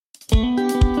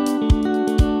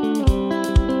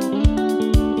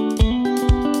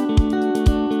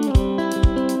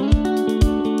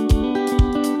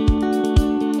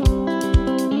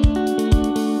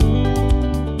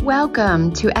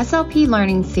Welcome to SLP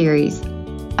Learning Series,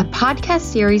 a podcast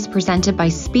series presented by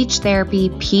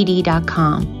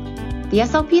SpeechTherapyPD.com. The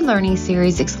SLP Learning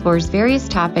Series explores various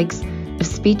topics of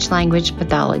speech-language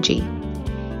pathology.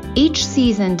 Each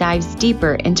season dives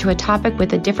deeper into a topic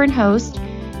with a different host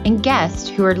and guests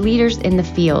who are leaders in the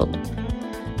field.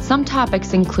 Some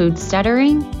topics include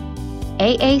stuttering,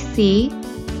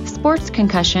 AAC, sports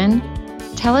concussion,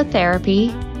 teletherapy,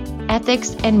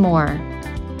 ethics, and more.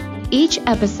 Each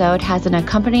episode has an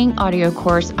accompanying audio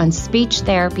course on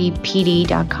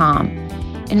SpeechTherapyPD.com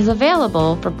and is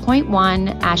available for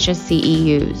 0.1 ASHA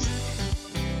CEUs.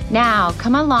 Now,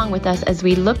 come along with us as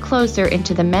we look closer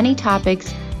into the many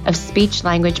topics of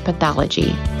speech-language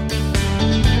pathology.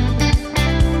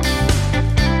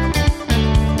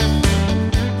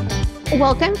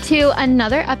 Welcome to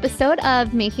another episode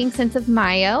of Making Sense of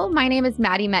Myo. My name is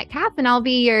Maddie Metcalf, and I'll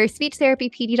be your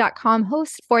SpeechTherapyPD.com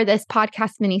host for this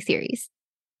podcast mini-series.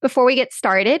 Before we get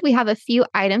started, we have a few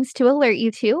items to alert you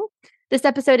to. This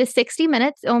episode is 60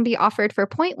 minutes and will be offered for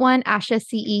 0.1 ASHA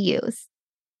CEUs.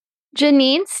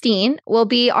 Janine Steine will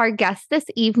be our guest this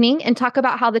evening and talk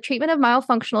about how the treatment of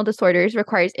myofunctional disorders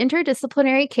requires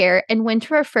interdisciplinary care and when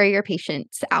to refer your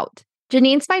patients out.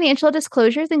 Janine's financial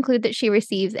disclosures include that she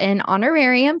receives an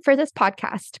honorarium for this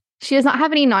podcast. She does not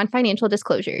have any non-financial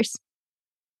disclosures.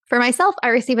 For myself, I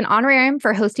receive an honorarium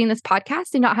for hosting this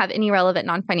podcast and not have any relevant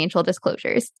non-financial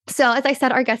disclosures. So as I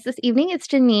said, our guest this evening is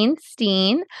Janine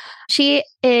Steine. She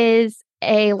is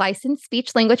a licensed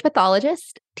speech-language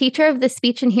pathologist, teacher of the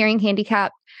speech and hearing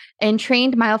handicap, and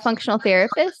trained myofunctional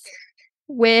therapist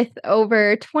with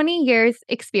over 20 years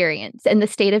experience in the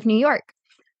state of New York.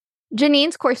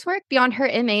 Janine's coursework beyond her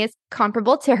MA is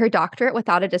comparable to her doctorate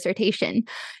without a dissertation.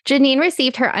 Janine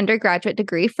received her undergraduate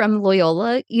degree from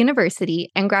Loyola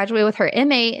University and graduated with her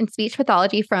MA in speech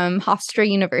pathology from Hofstra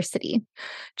University.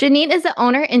 Janine is the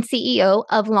owner and CEO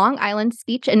of Long Island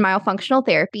Speech and Myofunctional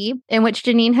Therapy, in which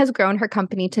Janine has grown her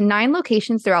company to 9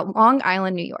 locations throughout Long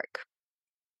Island, New York.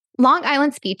 Long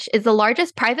Island Speech is the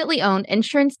largest privately owned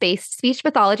insurance-based speech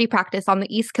pathology practice on the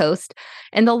East Coast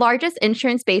and the largest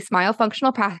insurance-based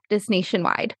myofunctional practice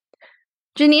nationwide.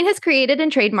 Janine has created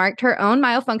and trademarked her own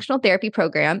myofunctional therapy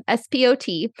program,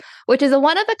 SPOT, which is a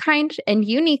one-of-a-kind and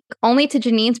unique only to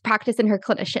Janine's practice and her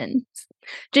clinicians.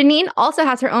 Janine also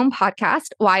has her own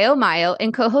podcast, YO Myo,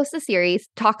 and co-hosts the series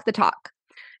Talk the Talk.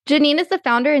 Janine is the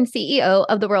founder and CEO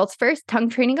of the world's first tongue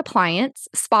training appliance,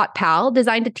 Spot Pal,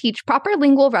 designed to teach proper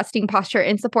lingual resting posture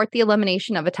and support the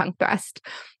elimination of a tongue thrust.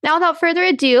 Now, without further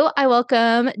ado, I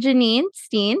welcome Janine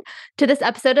Steine to this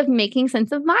episode of Making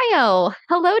Sense of Myo.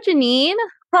 Hello, Janine.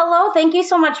 Hello. Thank you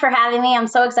so much for having me. I'm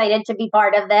so excited to be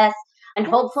part of this and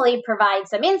hopefully provide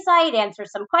some insight, answer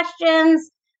some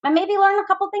questions, and maybe learn a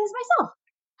couple things myself.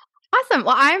 Awesome.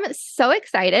 Well, I'm so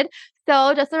excited.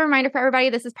 So just a reminder for everybody,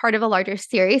 this is part of a larger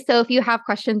series. So if you have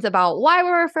questions about why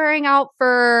we're referring out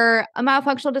for a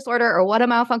myofunctional disorder or what a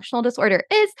myofunctional disorder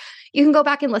is, you can go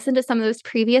back and listen to some of those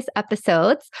previous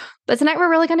episodes. But tonight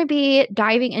we're really going to be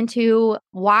diving into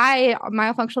why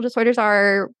myofunctional disorders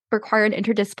require an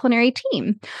interdisciplinary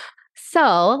team.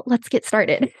 So let's get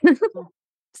started.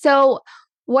 So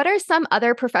what are some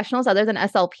other professionals other than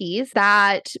SLPs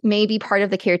that may be part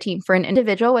of the care team for an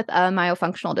individual with a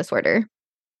myofunctional disorder?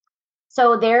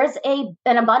 So there's an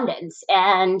abundance,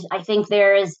 and I think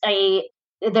there's an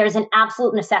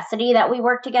absolute necessity that we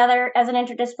work together as an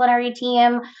interdisciplinary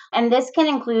team. And this can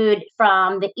include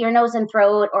from the ear, nose, and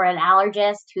throat, or an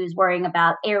allergist who's worrying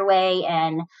about airway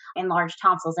and enlarged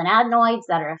tonsils and adenoids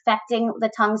that are affecting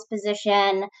the tongue's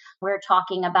position. We're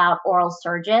talking about oral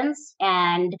surgeons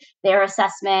and their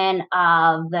assessment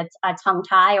of a tongue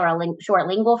tie or a short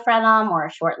lingual frenum or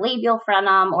a short labial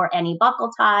frenum or any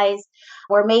buccal ties.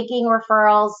 We're making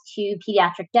referrals to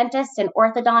pediatric dentists and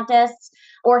orthodontists.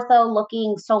 Ortho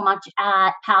looking so much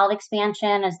at palate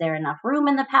expansion. Is there enough room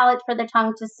in the palate for the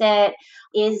tongue to sit?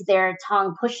 Is their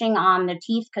tongue pushing on the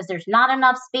teeth because there's not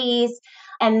enough space?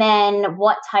 And then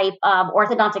what type of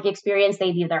orthodontic experience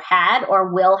they've either had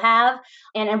or will have,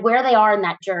 and where they are in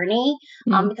that journey.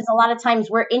 Because a lot of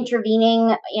times we're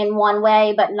intervening in one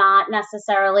way, but not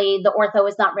necessarily the ortho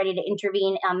is not ready to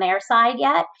intervene on their side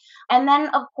yet. And then,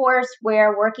 of course,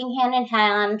 we're working hand in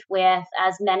hand with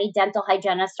as many dental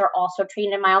hygienists are also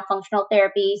trained in myofunctional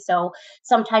therapy. So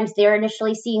sometimes they're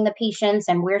initially seeing the patients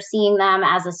and we're seeing them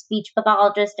as a speech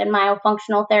pathologist and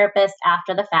myofunctional therapist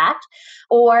after the fact.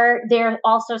 Or they're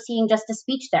also seeing just a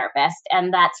speech therapist,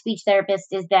 and that speech therapist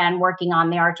is then working on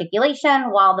the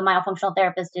articulation while the myofunctional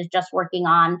therapist is just working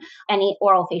on any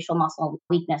orofacial muscle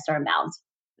weakness or imbalance.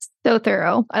 So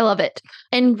thorough. I love it.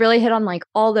 And really hit on like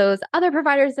all those other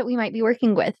providers that we might be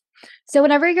working with. So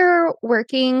whenever you're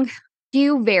working, do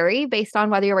you vary based on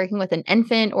whether you're working with an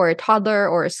infant or a toddler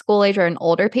or a school age or an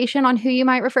older patient on who you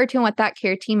might refer to and what that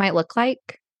care team might look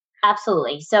like?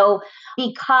 Absolutely. So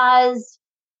because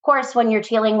of course, when you're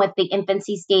dealing with the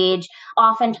infancy stage,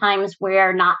 oftentimes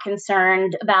we're not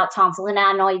concerned about tonsils and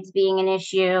adenoids being an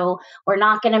issue. We're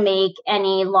not going to make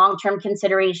any long-term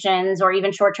considerations or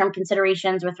even short-term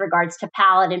considerations with regards to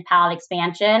palate and palate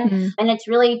expansion. Mm. And it's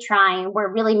really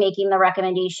we're really making the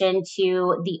recommendation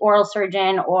to the oral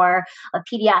surgeon or a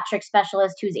pediatric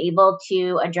specialist who's able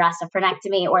to address a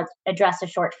frenectomy or address a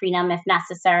short frenum if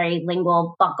necessary,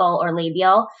 lingual, buccal, or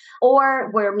labial. Or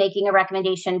we're making a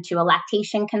recommendation to a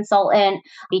lactation consultant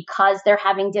because they're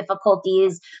having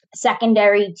difficulties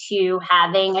secondary to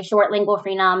having a short lingual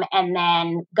frenum and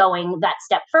then going that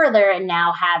step further and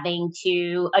now having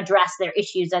to address their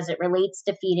issues as it relates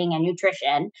to feeding and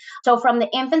nutrition. So from the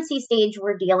infancy stage,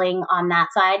 we're dealing on that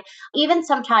side, even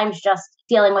sometimes just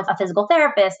dealing with a physical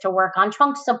therapist to work on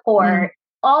trunk support.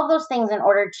 All those things in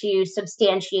order to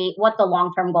substantiate what the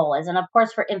long-term goal is. And of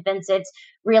course, for infants, it's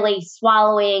really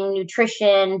swallowing,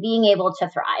 nutrition, being able to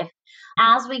thrive.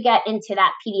 As we get into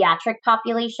that pediatric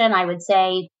population, I would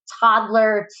say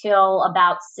toddler till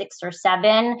about 6 or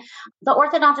 7, the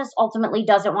orthodontist ultimately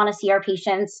doesn't want to see our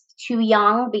patients too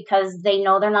young because they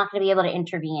know they're not going to be able to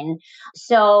intervene.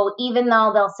 So even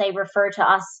though they'll say refer to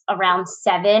us around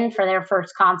 7 for their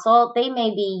first consult, they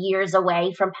may be years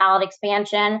away from palate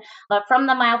expansion. But from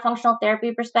the myofunctional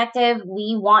therapy perspective,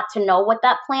 we want to know what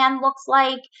that plan looks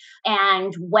like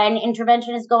and when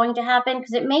intervention is going to happen,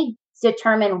 because it may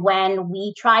determine when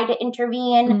we try to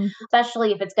intervene,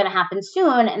 especially if it's going to happen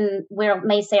soon. And we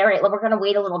may say, all right, we're going to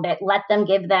wait a little bit, let them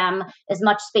give them as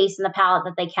much space in the palate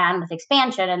that they can with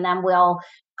expansion, and then we'll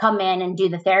come in and do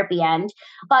the therapy end.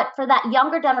 But for that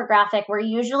younger demographic, we're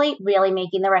usually really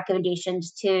making the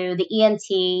recommendations to the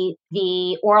ENT,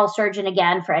 the oral surgeon,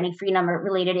 again, for any frenum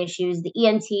related issues, the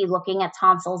ENT looking at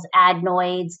tonsils,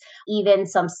 adenoids, even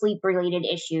some sleep related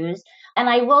issues. And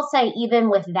I will say, even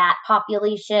with that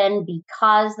population,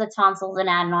 because the tonsils and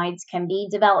adenoids can be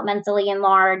developmentally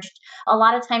enlarged, a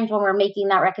lot of times when we're making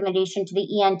that recommendation to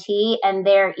the ENT and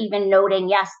they're even noting,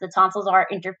 yes, the tonsils are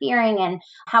interfering. And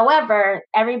however,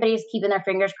 everybody's keeping their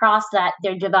fingers crossed that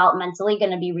they're developmentally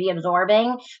going to be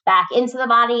reabsorbing back into the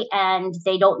body and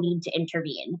they don't need to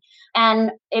intervene.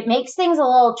 And it makes things a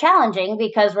little challenging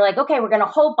because we're like, okay, we're going to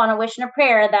hope on a wish and a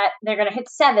prayer that they're going to hit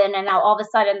 7 and now all of a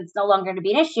sudden it's no longer going to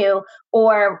be an issue.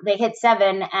 Or they hit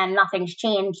 7 and nothing's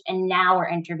changed and now we're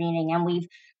intervening and we've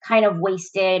kind of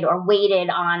wasted or waited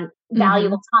on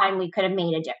valuable time we could have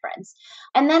made a difference.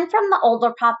 And then from the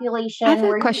older population, I have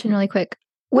a question really quick.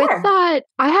 Sure. With that,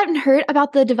 I hadn't heard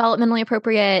about the developmentally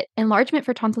appropriate enlargement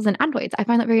for tonsils and adenoids. I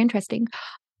find that very interesting.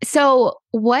 So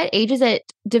what age is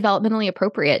it developmentally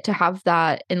appropriate to have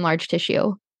that enlarged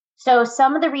tissue? So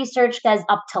some of the research says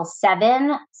up till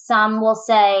 7. Some will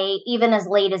say even as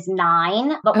late as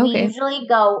 9, but we usually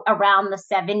go around the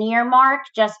 7-year mark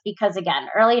just because, again,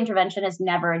 early intervention is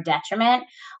never a detriment.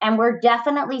 And we're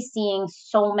definitely seeing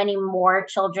so many more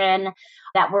children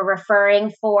that we're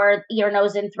referring for ear,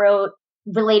 nose, and throat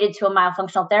related to a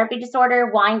myofunctional therapy disorder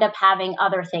wind up having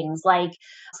other things like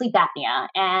sleep apnea,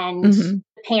 and the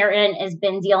parent has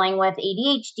been dealing with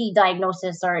ADHD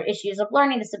diagnosis or issues of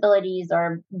learning disabilities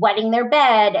or wetting their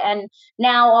bed. And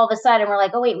now all of a sudden we're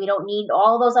like, oh, wait, we don't need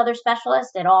all those other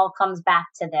specialists. It all comes back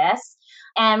to this.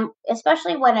 And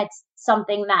especially when it's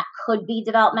something that could be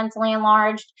developmentally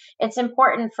enlarged, it's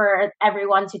important for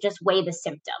everyone to just weigh the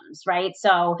symptoms, right?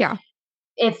 So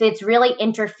if it's really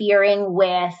interfering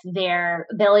with their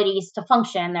abilities to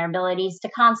function, their abilities to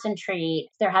concentrate,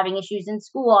 if they're having issues in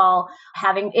school,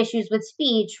 having issues with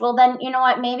speech, well, then, you know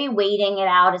what, maybe waiting it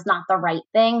out is not the right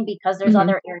thing because there's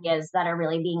other areas that are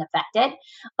really being affected.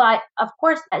 But of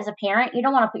course, as a parent, you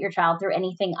don't want to put your child through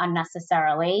anything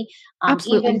unnecessarily.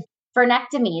 Even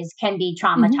frenectomies can be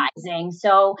traumatizing.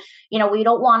 So, we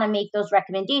don't want to make those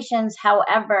recommendations.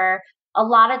 However, a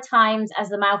lot of times as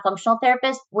the myofunctional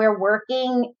therapist, we're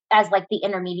working as like the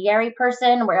intermediary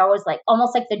person. We're always like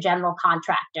almost like the general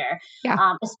contractor,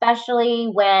 especially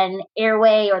when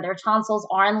airway or their tonsils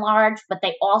are enlarged, but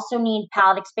they also need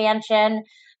palate expansion.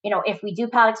 If we do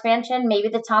palate expansion, maybe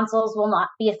the tonsils will not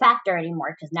be a factor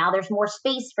anymore because now there's more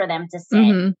space for them to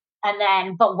sit. And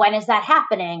then, but when is that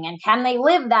happening? And can they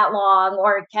live that long?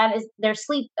 Or is their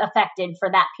sleep affected for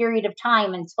that period of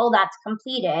time until that's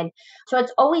completed? So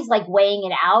it's always like weighing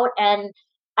it out. And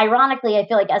ironically, I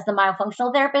feel like as the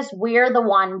myofunctional therapist, we're the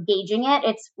one gauging it.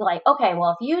 It's like, okay,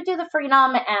 well, if you do the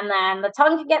frenum and then the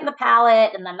tongue can get in the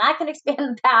palate and then that can expand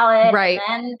the palate. Right.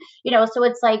 And then, so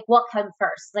it's like, what comes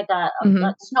first? Like a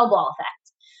snowball effect.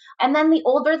 And then the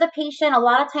older the patient, a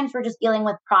lot of times we're just dealing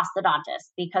with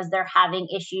prosthodontists because they're having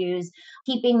issues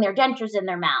keeping their dentures in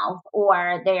their mouth,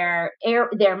 or their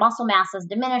muscle mass has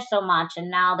diminished so much, and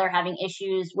now they're having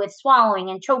issues with swallowing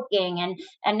and choking,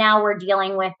 and now we're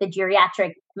dealing with the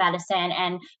geriatric medicine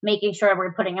and making sure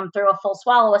we're putting them through a full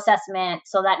swallow assessment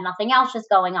so that nothing else is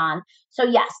going on. So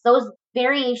yes, those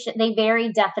variation, they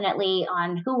vary definitely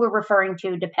on who we're referring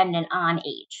to, dependent on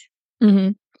age. Mm-hmm.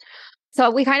 So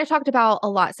we kind of talked about a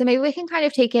lot. So maybe we can kind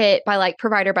of take it by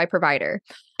provider.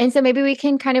 And so maybe we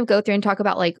can kind of go through and talk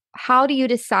about how do you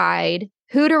decide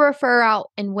who to refer out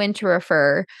and when to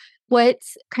refer?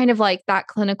 What's kind of like that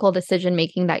clinical decision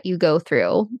making that you go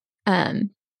through?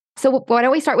 So why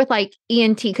don't we start with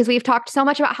ENT? Because we've talked so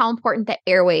much about how important the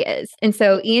airway is. And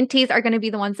so ENTs are going to be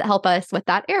the ones that help us with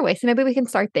that airway. So maybe we can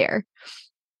start there.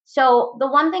 So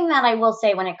the one thing that I will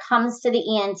say when it comes to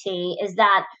the ENT is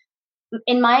that,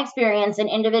 in my experience, an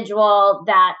individual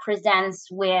that presents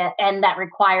with and that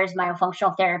requires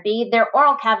myofunctional therapy, their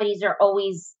oral cavities are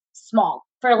always small,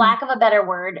 for lack of a better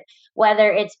word, whether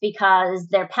it's because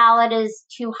their palate is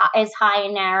high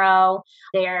and narrow,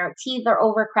 their teeth are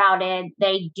overcrowded,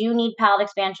 they do need palate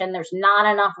expansion, there's not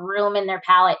enough room in their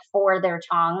palate for their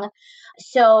tongue.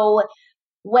 So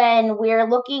when we're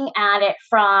looking at it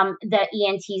from the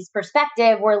ENT's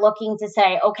perspective, we're looking to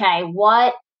say, okay,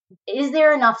 is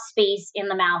there enough space in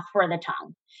the mouth for the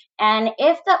tongue? And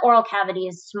if the oral cavity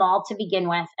is small to begin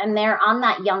with, and they're on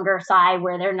that younger side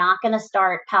where they're not going to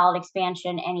start palate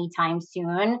expansion anytime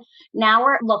soon, now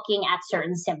we're looking at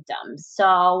certain symptoms.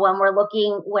 So when we're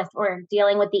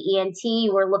dealing with the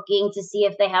ENT, we're looking to see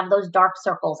if they have those dark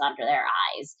circles under their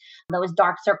eyes. Those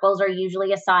dark circles are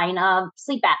usually a sign of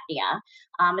sleep apnea,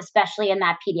 especially in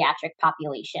that pediatric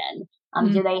population.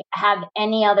 Do they have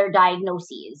any other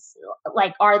diagnoses?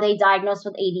 Are they diagnosed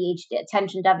with ADHD,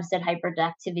 attention deficit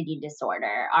hyperactivity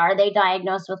disorder? Are they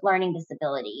diagnosed with learning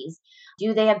disabilities?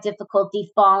 Do they have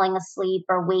difficulty falling asleep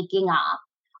or waking up?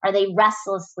 Are they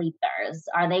restless sleepers?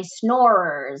 Are they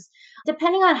snorers?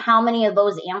 Depending on how many of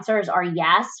those answers are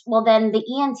yes, well, then the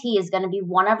ENT is going to be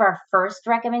one of our first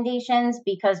recommendations,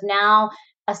 because now,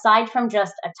 aside from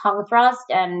just a tongue thrust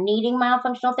and needing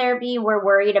myofunctional therapy, we're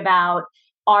worried about,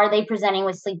 are they presenting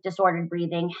with sleep disordered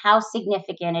breathing? How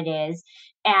significant it is?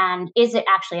 And is it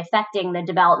actually affecting the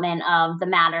development of the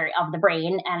matter of the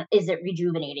brain? And is it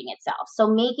rejuvenating itself? So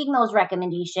making those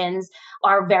recommendations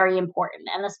are very important,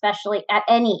 and especially at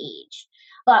any age.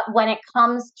 But when it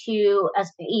comes to a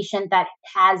patient that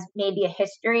has maybe a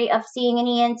history of seeing an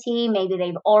ENT, maybe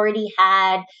they've already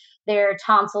had their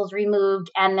tonsils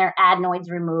removed and their adenoids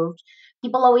removed,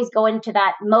 people always go into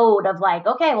that mode of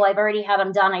okay, well, I've already had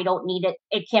them done, I don't need it.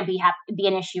 It can't be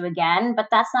an issue again. But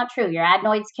that's not true. Your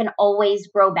adenoids can always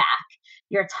grow back.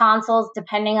 Your tonsils,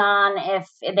 depending on if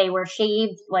they were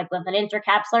shaved, like with an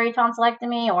intercapsular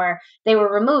tonsillectomy, or they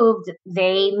were removed,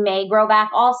 they may grow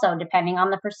back also, depending on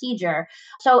the procedure.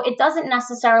 So it doesn't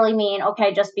necessarily mean,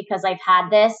 okay, just because I've had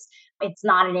this, it's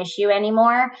not an issue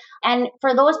anymore. And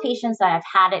for those patients that have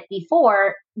had it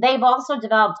before, they've also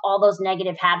developed all those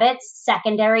negative habits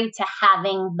secondary to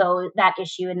having that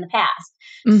issue in the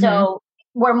past. So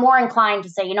we're more inclined to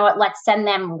say, you know what, let's send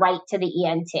them right to the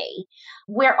ENT.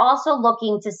 We're also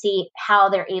looking to see how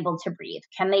they're able to breathe.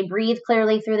 Can they breathe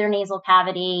clearly through their nasal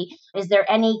cavity? Is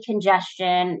there any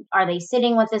congestion? Are they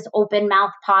sitting with this open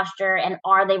mouth posture, and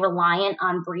are they reliant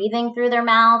on breathing through their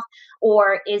mouth,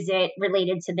 or is it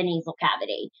related to the nasal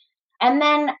cavity? And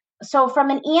then, so from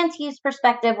an ENT's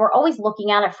perspective, we're always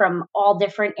looking at it from all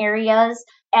different areas.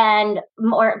 And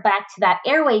more back to that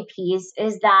airway piece,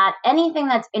 is that anything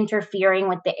that's interfering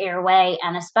with the airway,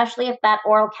 and especially if that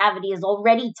oral cavity is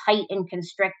already tight and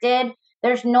constricted,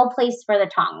 there's no place for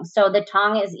the tongue. So the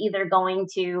tongue is either going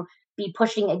to be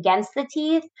pushing against the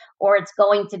teeth, or it's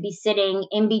going to be sitting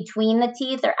in between the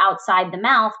teeth or outside the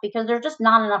mouth, because there's just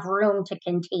not enough room to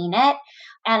contain it.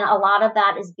 And a lot of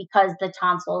that is because the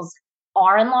tonsils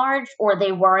are enlarged, or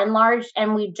they were enlarged,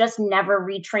 and we just never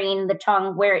retrained the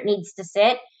tongue where it needs to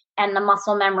sit, and the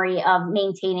muscle memory of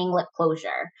maintaining lip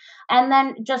closure. And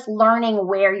then just learning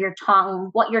what your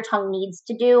tongue needs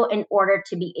to do in order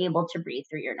to be able to breathe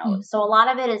through your nose. So a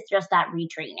lot of it is just that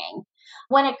retraining.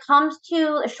 When it comes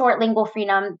to a short lingual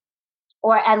frenum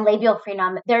and labial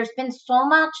frenum, there's been so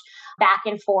much back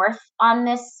and forth on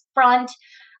this front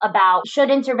about, should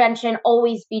intervention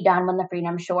always be done when the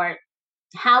frenum's short?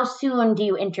 How soon do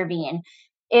you intervene?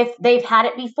 If they've had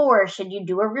it before, should you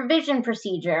do a revision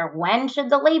procedure? When should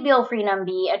the labial frenum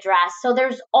be addressed? So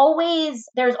there's always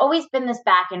been this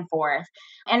back and forth.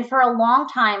 And for a long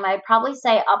time, I'd probably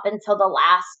say up until the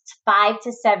last 5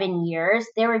 to 7 years,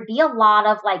 there would be a lot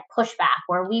of like pushback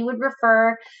where we would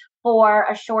refer for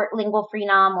a short lingual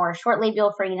frenum or a short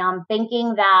labial frenum,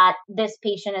 thinking that this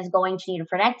patient is going to need a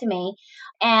frenectomy.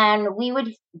 And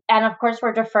of course,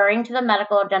 we're deferring to the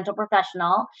medical or dental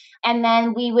professional. And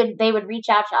then they would reach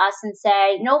out to us and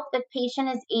say, nope, the patient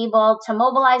is able to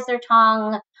mobilize their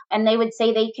tongue. And they would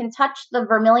say they can touch the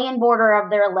vermilion border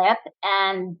of their lip,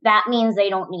 and that means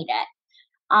they don't need it.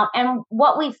 And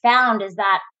what we found is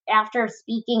that after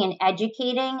speaking and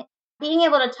educating, being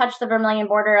able to touch the vermilion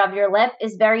border of your lip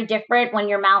is very different when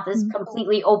your mouth is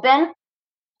completely open.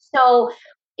 So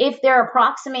if they're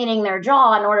approximating their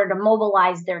jaw in order to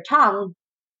mobilize their tongue,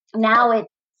 now it's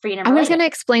freedom. I'm just going to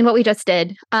explain what we just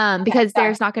did because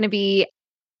there's not going to be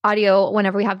audio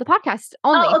whenever we have the podcast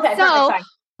only. Oh, okay. So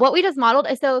what we just modeled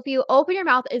is, so if you open your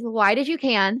mouth as wide as you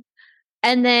can,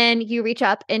 and then you reach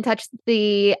up and touch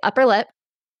the upper lip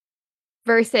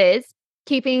versus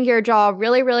keeping your jaw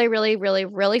really, really, really, really,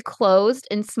 really closed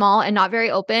and small and not very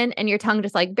open, and your tongue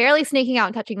just like barely snaking out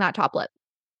and touching that top lip.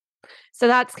 So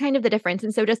that's kind of the difference.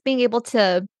 And so just being able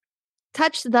to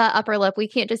touch the upper lip, we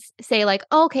can't just say like,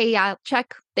 oh, okay, yeah,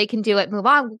 check, they can do it, move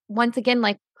on. Once again,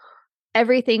 like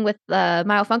everything with the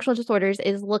myofunctional disorders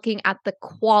is looking at the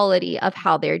quality of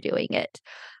how they're doing it.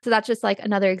 So that's just like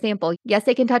another example. Yes,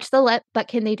 they can touch the lip, but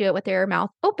can they do it with their mouth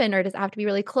open, or does it have to be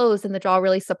really closed and the jaw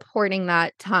really supporting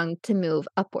that tongue to move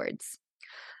upwards?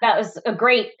 That was a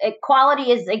great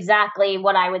quality is exactly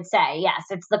what I would say. Yes,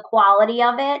 it's the quality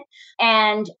of it.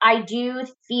 And I do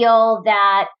feel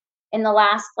that in the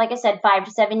last, like I said, 5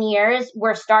 to 7 years,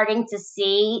 we're starting to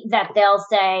see that they'll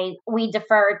say, we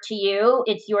defer to you.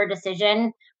 It's your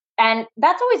decision. And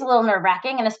that's always a little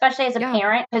nerve-wracking. And especially as a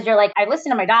parent, because you're like, I listen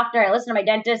to my doctor, I listen to my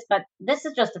dentist, but this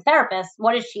is just a therapist.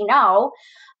 What does she know?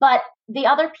 But the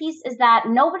other piece is that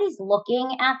nobody's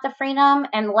looking at the frenum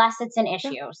unless it's an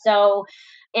issue. So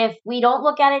if we don't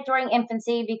look at it during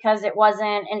infancy because it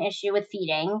wasn't an issue with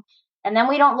feeding, and then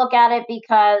we don't look at it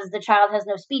because the child has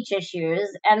no speech issues,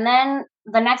 and then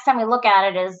the next time we look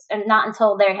at it is not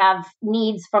until they have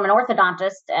needs from an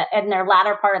orthodontist in their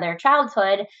latter part of their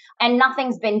childhood, and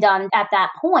nothing's been done at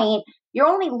that point, you're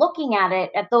only looking at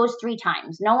it at those 3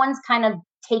 times. No one's kind of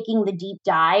taking the deep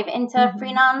dive into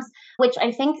frenums, which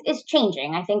I think is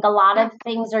changing. I think a lot of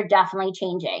things are definitely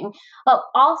changing. But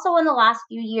also in the last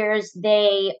few years,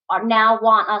 they now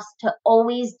want us to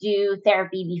always do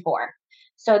therapy before.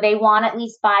 So they want at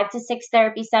least 5 to 6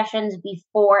 therapy sessions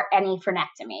before any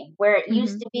frenectomy, where it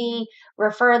used to be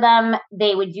refer them,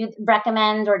 they would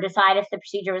recommend or decide if the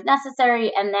procedure was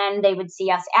necessary, and then they would see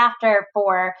us after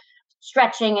for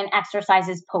stretching and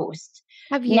exercises post.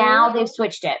 Now they've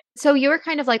switched it. So you were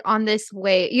kind of like on this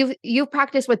way. You've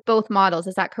practiced with both models,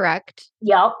 is that correct?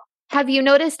 Yep. Have you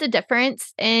noticed a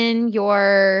difference in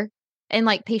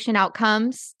like patient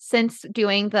outcomes since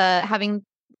having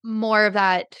more of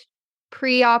that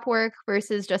pre-op work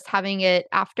versus just having it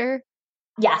after?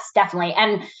 Yes, definitely.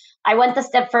 And I went the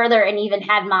step further and even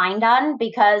had mine done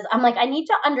because I'm like, I need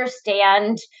to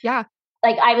understand. Yeah.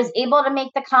 Like I was able to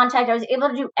make the contact. I was able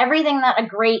to do everything that a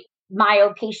great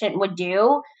myo patient would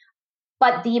do.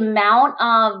 But the amount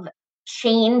of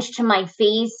change to my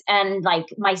face and like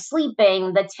my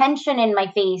sleeping, the tension in my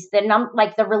face,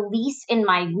 the release in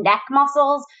my neck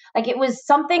muscles, like it was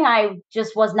something I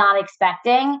just was not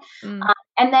expecting.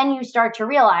 And then you start to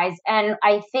realize, and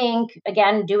I think,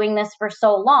 again, doing this for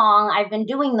so long, I've been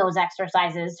doing those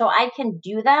exercises, so I can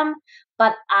do them.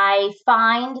 But I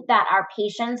find that our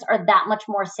patients are that much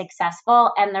more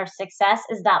successful, and their success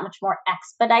is that much more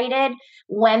expedited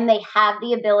when they have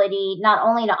the ability not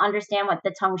only to understand what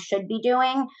the tongue should be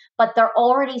doing, but they're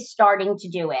already starting to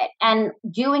do it and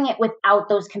doing it without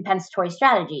those compensatory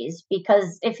strategies.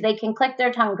 Because if they can click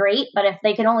their tongue, great. But if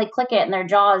they can only click it and their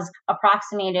jaw is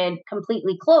approximated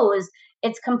completely closed,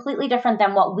 it's completely different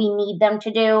than what we need them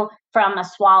to do from a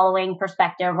swallowing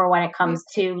perspective or when it comes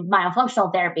to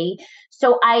myofunctional therapy.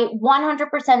 So I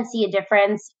 100% see a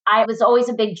difference. I was always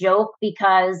a big joke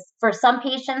because for some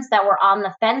patients that were on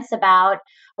the fence about,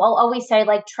 I'll always say,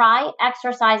 like, try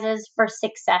exercises for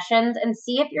 6 sessions and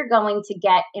see if you're going to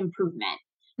get improvement.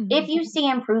 If you see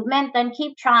improvement, then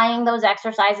keep trying those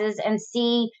exercises and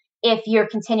see if you're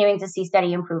continuing to see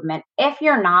steady improvement. If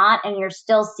you're not, and you're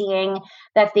still seeing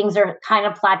that things are kind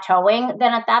of plateauing,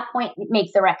 then at that point,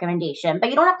 make the recommendation. But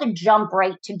you don't have to jump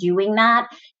right to doing that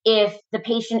if the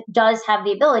patient does have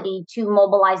the ability to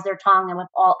mobilize their tongue and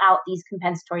without these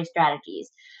compensatory strategies.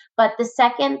 But the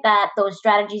second that those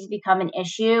strategies become an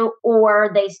issue,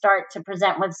 or they start to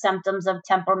present with symptoms of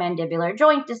temporomandibular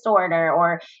joint disorder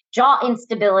or jaw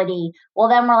instability, well,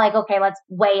 then we're like, okay, let's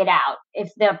weigh it out.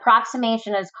 If the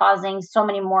approximation is causing so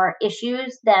many more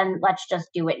issues, then let's just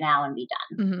do it now and be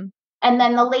done. Mm-hmm. And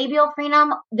then the labial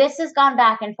frenum, this has gone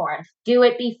back and forth. Do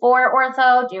it before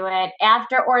ortho, do it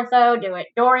after ortho, do it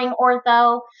during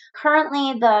ortho.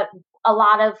 Currently, a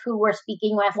lot of who we're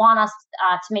speaking with want us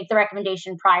to make the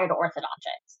recommendation prior to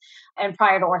orthodontics and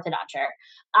prior to orthodonture.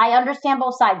 I understand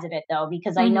both sides of it though,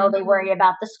 because I know they worry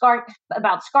about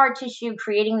scar tissue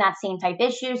creating that same type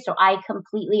issue. So I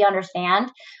completely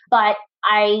understand. But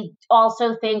I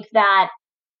also think that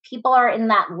people are in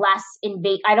that less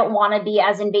invasive. I don't want to be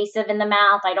as invasive in the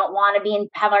mouth. I don't want to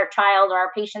have our child or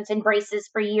our patients in braces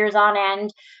for years on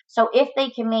end. So if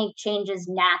they can make changes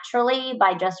naturally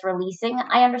by just releasing,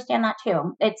 I understand that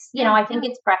too. It's, I think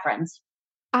it's preference.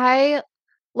 I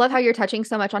love how you're touching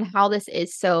so much on how this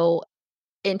is so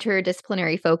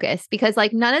interdisciplinary focus, because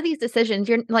like none of these decisions,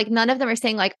 none of them are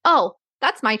saying like, oh,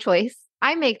 that's my choice,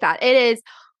 I make that. It is,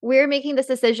 we're making this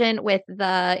decision with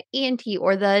the ENT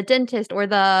or the dentist or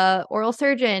the oral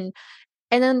surgeon.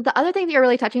 And then the other thing that you're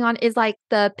really touching on is like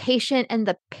the patient and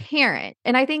the parent.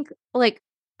 And I think like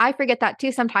I forget that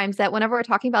too sometimes, that whenever we're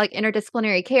talking about like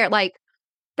interdisciplinary care, like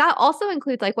that also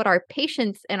includes like what our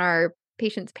patients and our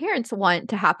patients' parents want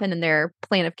to happen in their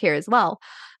plan of care as well.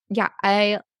 Yeah,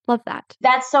 I love that.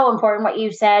 That's so important what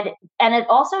you said. And it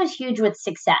also is huge with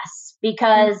success,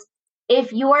 because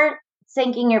if you're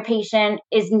thinking your patient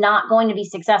is not going to be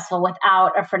successful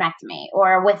without a frenectomy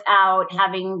or without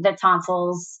having the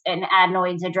tonsils and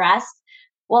adenoids addressed,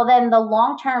 well, then the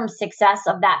long-term success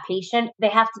of that patient, they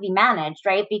have to be managed,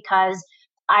 right? Because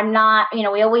I'm not,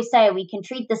 we always say we can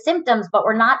treat the symptoms, but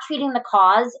we're not treating the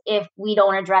cause if we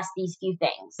don't address these few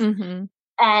things. Mm-hmm.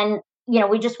 And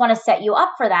we just want to set you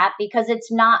up for that, because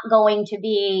it's not going to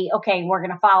be, okay, we're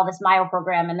going to follow this myo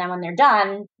program, and then when they're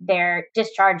done, they're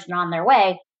discharged and on their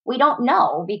way. We don't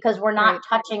know, because we're not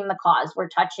touching the cause. We're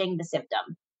touching the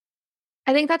symptom.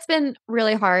 I think that's been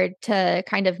really hard to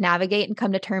kind of navigate and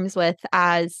come to terms with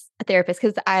as a therapist,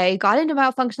 because I got into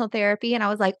myofunctional therapy and I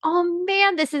was like, oh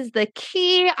man, this is the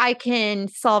key. I can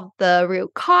solve the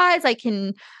root cause. I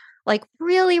can like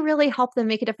really, really help them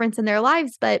make a difference in their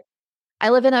lives. But I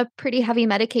live in a pretty heavy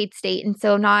Medicaid state. And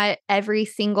so not every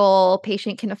single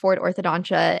patient can afford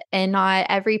orthodontia, and not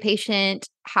every patient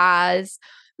has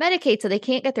Medicaid. So they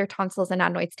can't get their tonsils and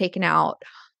adenoids taken out,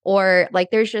 or like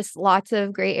there's just lots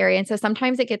of gray area. And so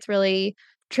sometimes it gets really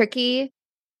tricky,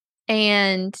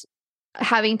 and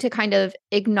having to kind of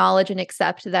acknowledge and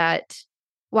accept that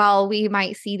while we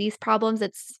might see these problems,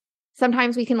 it's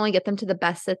sometimes we can only get them to the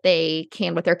best that they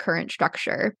can with their current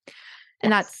structure.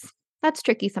 And that's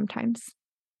tricky sometimes.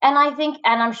 And I think,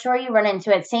 and I'm sure you run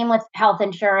into it, same with health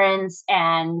insurance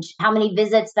and how many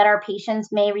visits that our patients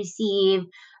may receive.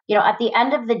 At the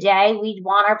end of the day, we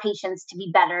want our patients to be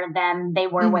better than they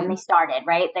were when they started,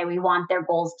 right? We want their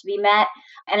goals to be met.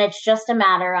 And it's just a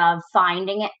matter of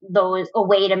finding a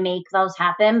way to make those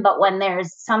happen. But when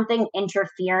there's something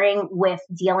interfering with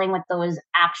dealing with those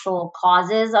actual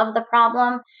causes of the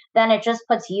problem, then it just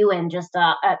puts you in just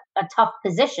a tough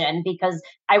position, because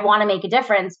I want to make a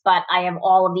difference, but I have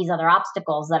all of these other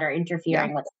obstacles that are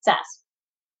interfering with success.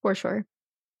 For sure.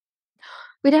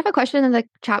 We did have a question in the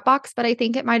chat box, but I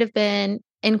think it might have been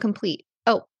incomplete.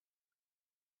 Oh,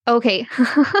 okay.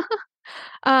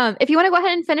 If you want to go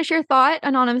ahead and finish your thought,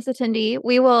 anonymous attendee,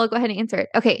 we will go ahead and answer it.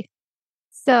 Okay.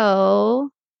 So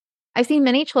I've seen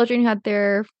many children who had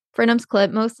their frenums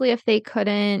clipped, mostly if they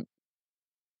couldn't.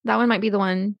 That one might be the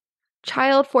one.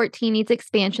 Child 14 needs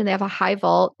expansion. They have a high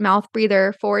vault, mouth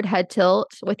breather, forward head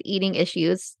tilt with eating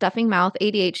issues, stuffing mouth,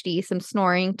 ADHD, some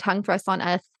snoring, tongue thrust on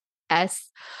S.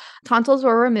 Tonsils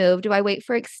were removed. Do I wait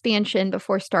for expansion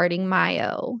before starting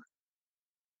myo?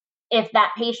 If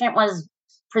that patient was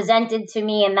presented to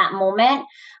me in that moment,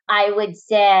 I would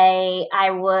say I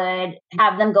would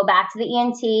have them go back to the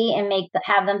ENT and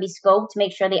have them be scoped to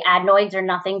make sure the adenoids or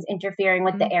nothing's interfering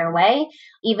with the airway.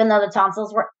 Even though the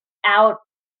tonsils were out,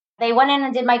 they went in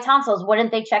and did my tonsils.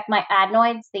 Wouldn't they check my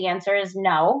adenoids? The answer is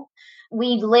no.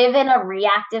 We live in a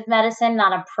reactive medicine,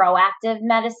 not a proactive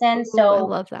medicine. So I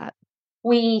love that.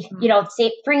 We,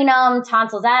 say frenum,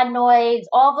 tonsils, adenoids,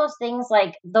 all those things,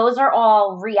 like those are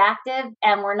all reactive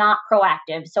and we're not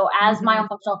proactive. So as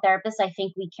myofunctional therapists, I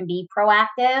think we can be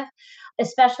proactive,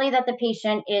 especially that the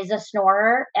patient is a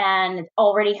snorer and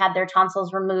already had their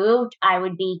tonsils removed. I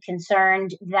would be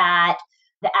concerned that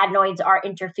the adenoids are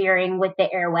interfering with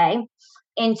the airway.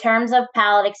 In terms of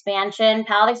palate expansion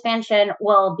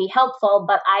will be helpful,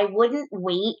 but I wouldn't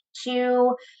wait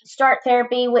to start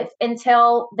therapy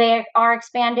until they are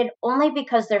expanded, only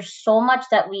because there's so much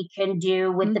that we can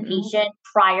do with the patient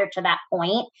prior to that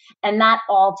point, and that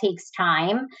all takes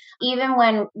time. Even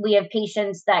when we have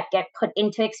patients that get put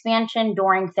into expansion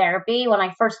during therapy, when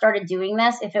I first started doing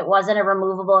this, if it wasn't a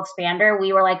removable expander,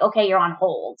 we were like, okay, you're on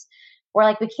hold. We're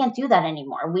like, we can't do that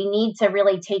anymore. We need to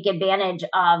really take advantage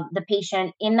of the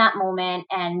patient in that moment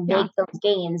and make those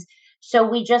gains. So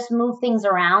we just move things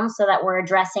around so that we're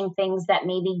addressing things that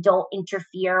maybe don't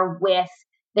interfere with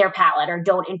their palate or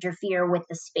don't interfere with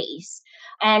the space.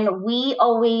 And we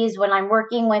always, when I'm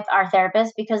working with our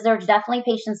therapist, because there's definitely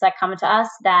patients that come to us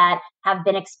that have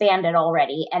been expanded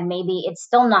already, and maybe it's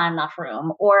still not enough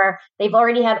room, or they've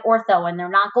already had ortho and they're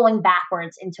not going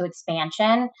backwards into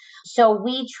expansion. So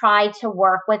we try to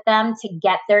work with them to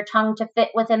get their tongue to fit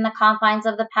within the confines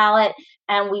of the palate.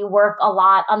 And we work a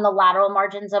lot on the lateral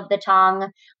margins of the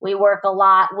tongue. We work a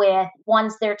lot with,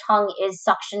 once their tongue is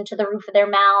suctioned to the roof of their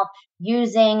mouth,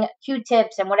 using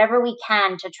Q-tips and whatever we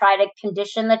can to try to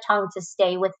condition the tongue to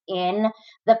stay within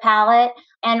the palate.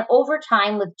 And over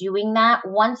time with doing that,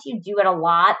 once you do it a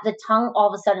lot, the tongue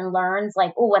all of a sudden learns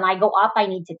like, oh, when I go up, I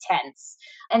need to tense.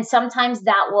 And sometimes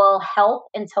that will help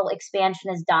until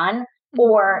expansion is done,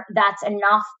 or that's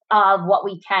enough of what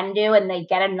we can do and they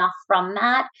get enough from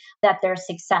that they're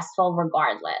successful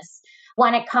regardless.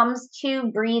 When it comes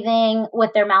to breathing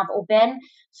with their mouth open,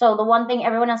 so the one thing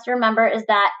everyone has to remember is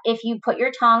that if you put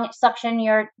your tongue, suction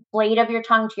your blade of your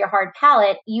tongue to your hard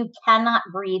palate, you cannot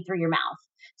breathe through your mouth.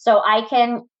 So I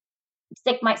can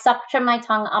suction my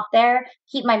tongue up there,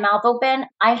 keep my mouth open.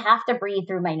 I have to breathe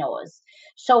through my nose.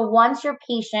 So once your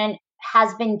patient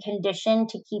has been conditioned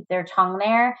to keep their tongue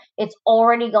there, it's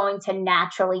already going to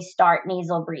naturally start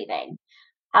nasal breathing.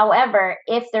 However,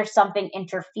 if there's something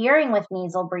interfering with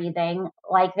nasal breathing,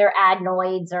 like their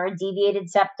adenoids or a deviated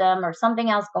septum or something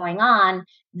else going on,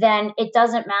 then it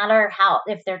doesn't matter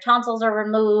if their tonsils are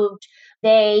removed,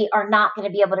 they are not going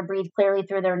to be able to breathe clearly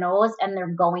through their nose, and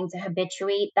they're going to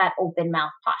habituate that open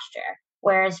mouth posture.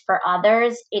 Whereas for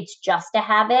others, it's just a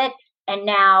habit. And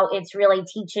now it's really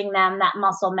teaching them that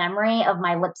muscle memory of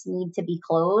my lips need to be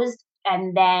closed,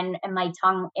 and my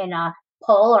tongue in a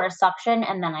pull or a suction,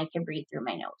 and then I can breathe through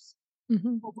my nose.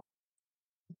 Mm-hmm.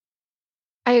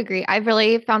 I agree. I've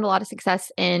really found a lot of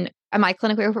success in my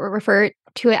clinic. We refer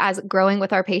to it as growing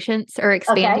with our patients or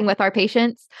expanding with our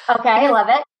patients. Okay, I love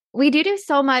it. We do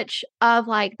so much of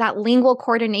like that lingual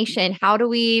coordination. How do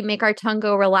we make our tongue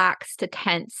go relax to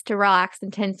tense, to relax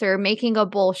and tense, or making a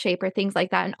bowl shape or things like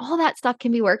that? And all that stuff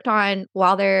can be worked on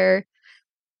while they're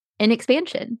in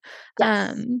expansion.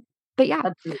 Yes. But yeah.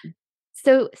 Absolutely.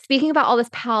 So speaking about all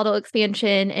this palatal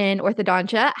expansion in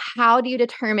orthodontia, how do you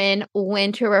determine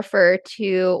when to refer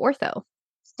to ortho?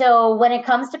 So when it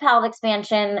comes to palate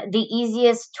expansion, the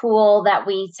easiest tool that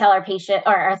we tell our patient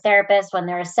or our therapist when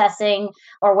they're assessing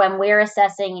or when we're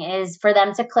assessing is for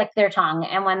them to click their tongue.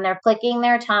 And when they're clicking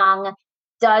their tongue,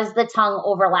 does the tongue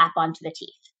overlap onto the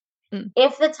teeth?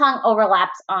 If the tongue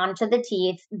overlaps onto the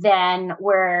teeth, then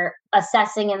we're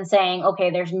assessing and saying,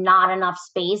 okay, there's not enough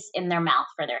space in their mouth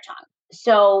for their tongue.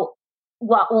 So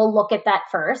we'll look at that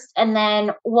first. And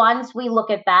then once we look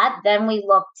at that, then we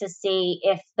look to see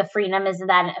if the frenum is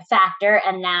then a factor.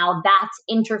 And now that's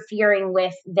interfering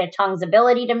with their tongue's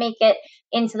ability to make it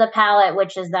into the palate,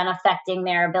 which is then affecting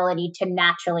their ability to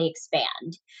naturally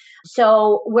expand.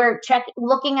 So we're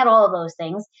looking at all of those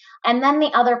things. And then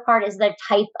the other part is the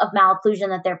type of malocclusion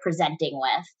that they're presenting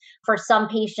with. For some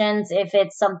patients, if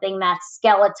it's something that's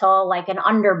skeletal, like an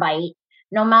underbite,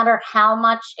 no matter how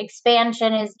much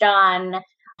expansion is done,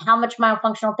 how much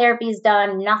myofunctional therapy is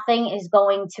done, nothing is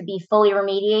going to be fully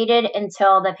remediated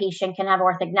until the patient can have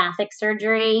orthognathic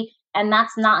surgery. And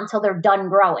that's not until they're done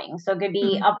growing. So it could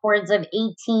be upwards of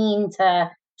 18 to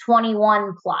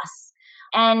 21 plus.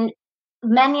 And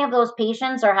many of those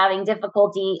patients are having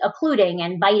difficulty occluding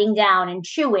and biting down and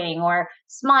chewing or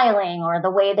smiling, or the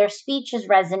way their speech is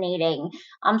resonating.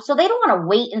 So they don't want to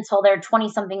wait until they're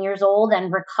 20-something years old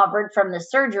and recovered from the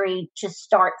surgery to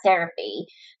start therapy.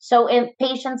 So in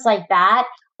patients like that,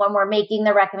 when we're making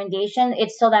the recommendation,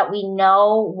 it's so that we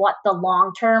know what the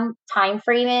long-term time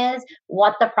frame is,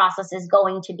 what the process is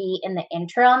going to be in the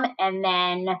interim, and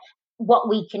then what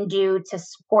we can do to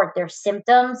support their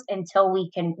symptoms until we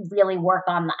can really work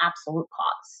on the absolute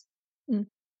cause.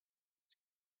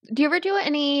 Do you ever do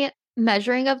any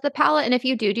measuring of the palate? And if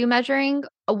you do measuring,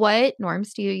 what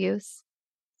norms do you use?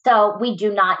 So we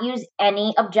do not use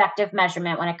any objective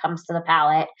measurement when it comes to the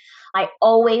palate. I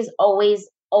always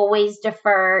always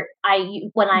defer.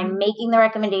 When I'm making the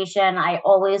recommendation, I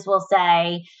always will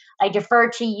say, I defer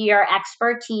to your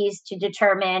expertise to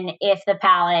determine if the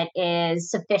palate is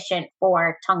sufficient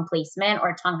for tongue placement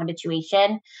or tongue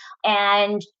habituation.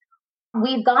 And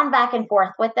we've gone back and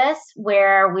forth with this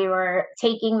where we were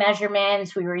taking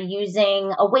measurements, we were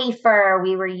using a wafer,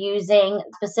 we were using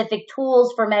specific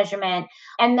tools for measurement.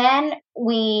 And then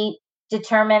we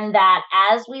determined that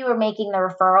as we were making the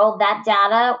referral, that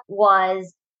data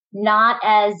was not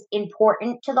as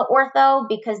important to the ortho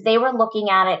because they were looking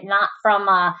at it not from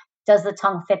a does the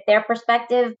tongue fit their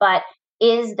perspective, but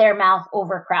is their mouth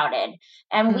overcrowded?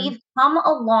 And we've come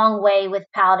a long way with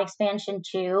palate expansion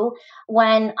too.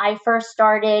 When I first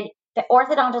started, the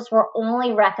orthodontists were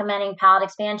only recommending palate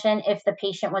expansion if the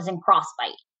patient was in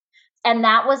crossbite. And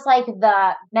that was like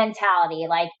the mentality,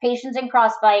 like patients in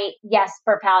crossbite, yes,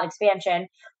 for palate expansion,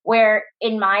 where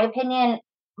in my opinion,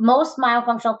 most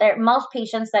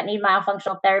patients that need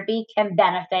myofunctional therapy can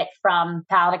benefit from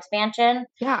palate expansion.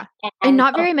 Yeah. And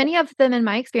not very many of them, in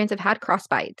my experience, have had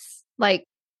crossbites.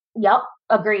 Yep.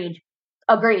 Agreed.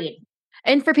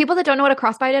 And for people that don't know what a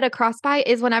crossbite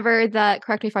is whenever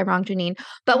correct me if I'm wrong, Janine,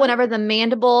 but whenever the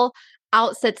mandible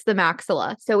outsits the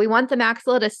maxilla. So we want the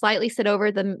maxilla to slightly sit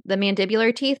over the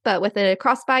mandibular teeth, but with a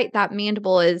crossbite, that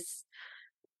mandible is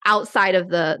outside of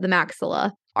the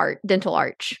maxilla dental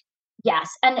arch.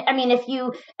 Yes. And I mean,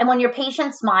 when your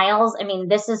patient smiles, I mean,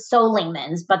 this is so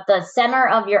layman's, but the center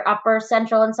of your upper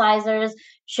central incisors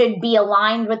should be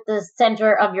aligned with the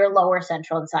center of your lower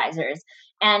central incisors.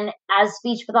 And as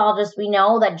speech pathologists, we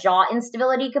know that jaw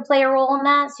instability could play a role in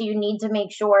that. So you need to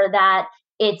make sure that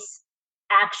it's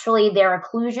actually their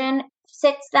occlusion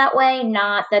sits that way,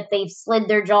 not that they've slid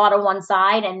their jaw to one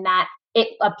side and that it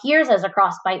appears as a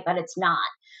crossbite, but it's not.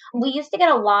 We used to get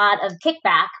a lot of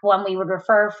kickback when we would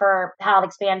refer for palate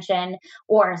expansion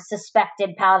or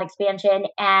suspected palate expansion,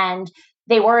 and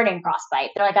they weren't in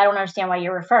crossbite. They're like, I don't understand why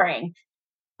you're referring.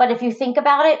 But if you think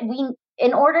about it,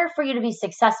 in order for you to be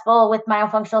successful with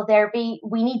myofunctional therapy,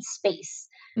 we need space.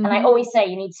 And I always say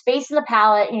you need space in the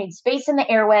palate, you need space in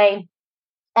the airway,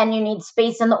 and you need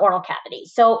space in the oral cavity.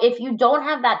 So if you don't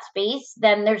have that space,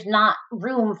 then there's not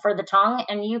room for the tongue,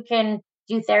 and you can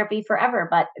do therapy forever,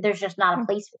 but there's just not a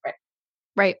place for it.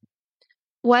 Right.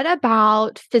 What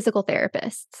about physical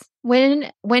therapists?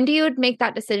 When do you make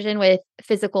that decision with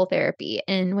physical therapy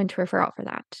and when to refer out for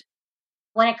that?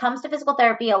 When it comes to physical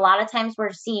therapy, a lot of times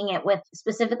we're seeing it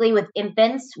specifically with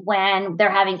infants when they're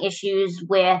having issues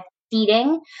with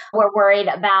feeding. We're worried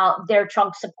about their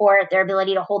trunk support, their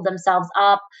ability to hold themselves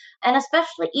up, and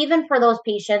especially even for those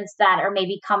patients that are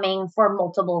maybe coming for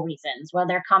multiple reasons, where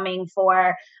they're coming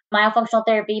for myofunctional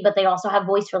therapy, but they also have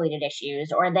voice-related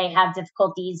issues, or they have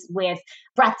difficulties with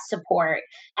breath support,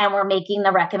 and we're making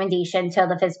the recommendation to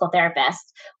the physical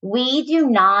therapist. We do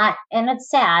not, and it's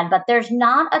sad, but there's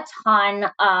not a ton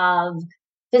of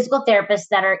physical therapists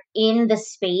that are in the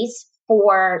space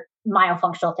for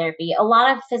myofunctional therapy. A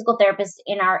lot of physical therapists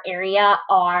in our area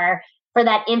are for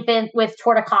that infant with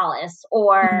torticollis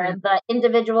or the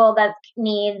individual that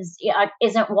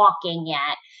isn't walking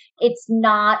yet. It's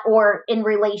not, or in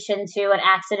relation to an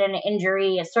accident, an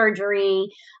injury, a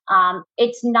surgery.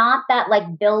 It's not that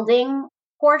like building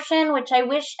portion, which I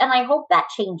wish and I hope that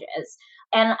changes.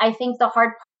 And I think the hard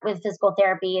part with physical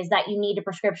therapy is that you need a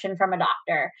prescription from a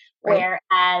doctor. Right.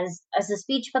 Whereas as a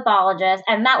speech pathologist,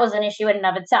 and that was an issue in and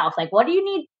of itself, like what do you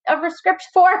need a prescription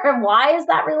for? And why is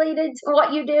that related to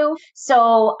what you do?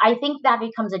 So I think that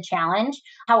becomes a challenge.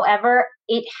 However,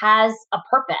 it has a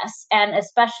purpose, and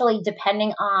especially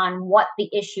depending on what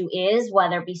the issue is,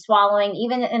 whether it be swallowing,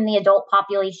 even in the adult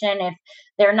population, if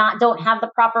don't have the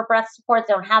proper breath support,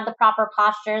 don't have the proper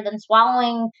posture, then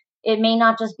swallowing, it may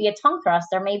not just be a tongue thrust.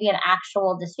 There may be an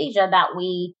actual dysphagia that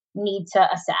we need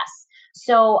to assess.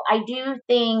 So I do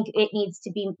think it needs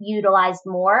to be utilized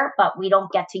more, but we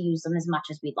don't get to use them as much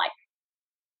as we'd like.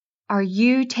 Are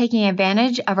you taking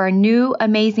advantage of our new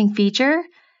amazing feature?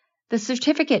 The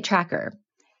certificate tracker.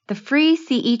 The free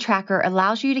CE tracker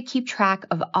allows you to keep track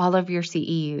of all of your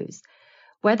CEUs,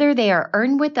 whether they are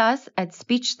earned with us at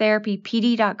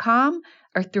speechtherapypd.com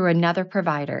or through another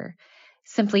provider.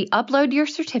 Simply upload your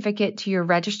certificate to your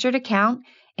registered account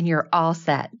and you're all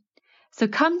set. So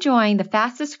come join the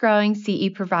fastest growing CE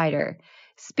provider,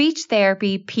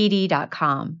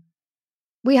 speechtherapypd.com.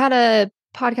 We had a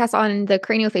podcast on the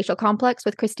craniofacial complex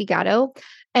with Christy Gatto.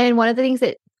 And one of the things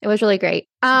that it was really great.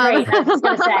 Great. I was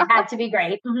going to say, it had to be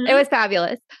great. Mm-hmm. It was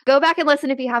fabulous. Go back and listen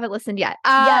if you haven't listened yet.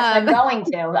 Yes, I'm going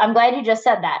to. I'm glad you just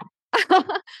said that.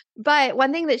 But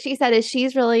one thing that she said is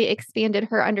she's really expanded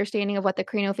her understanding of what the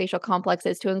craniofacial complex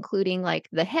is to including like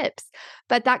the hips.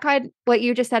 But that what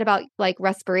you just said about like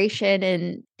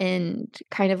respiration and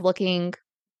kind of looking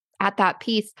at that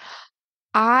piece,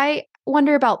 I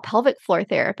wonder about pelvic floor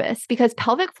therapists, because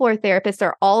pelvic floor therapists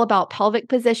are all about pelvic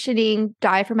positioning,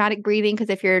 diaphragmatic breathing, because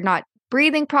if you're not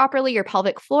breathing properly, your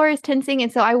pelvic floor is tensing.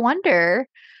 And so I wonder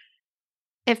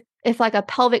if like a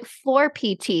pelvic floor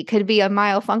PT could be a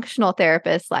myofunctional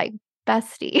therapist, like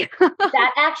bestie.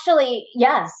 That actually,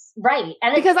 yes, right.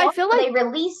 And because I feel like they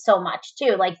release so much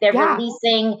too. Like they're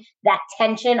releasing that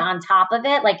tension on top of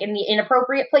it, like in the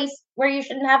inappropriate place where you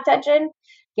shouldn't have tension.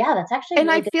 Yeah, that's actually and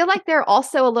really I feel like they're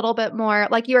also a little bit more,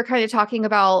 like you were kind of talking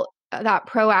about that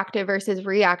proactive versus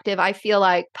reactive. I feel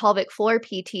like pelvic floor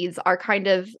PTs are kind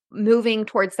of moving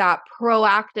towards that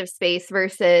proactive space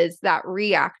versus that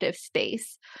reactive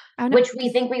space. Which we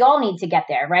think we all need to get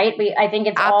there, right? I think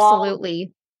it's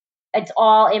absolutely. It's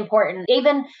all important.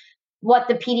 Even what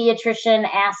the pediatrician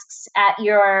asks at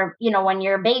your, when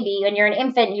you're a baby, when you're an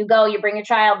infant, you bring your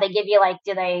child, they give you like,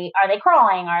 are they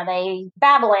crawling? Are they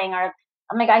babbling?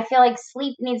 I'm like, I feel like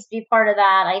sleep needs to be part of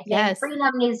that. I think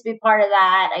frenum needs to be part of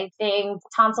that. I think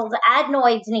tonsils,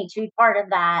 adenoids need to be part of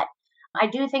that. I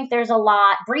do think there's a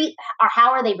lot.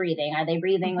 How are they breathing? Are they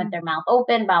breathing with their mouth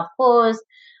open, mouth closed?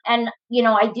 And,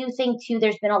 I do think too,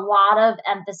 there's been a lot of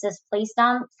emphasis placed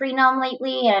on frenum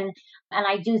lately. And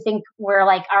I do think we're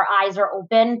like, our eyes are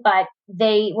open, but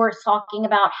they were talking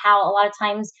about how a lot of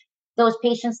times those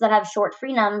patients that have short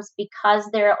frenums, because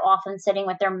they're often sitting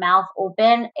with their mouth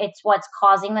open, it's what's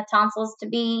causing the tonsils to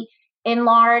be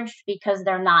enlarged because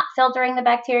they're not filtering the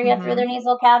bacteria through their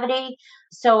nasal cavity.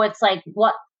 So it's like,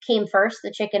 what came first,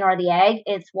 the chicken or the egg?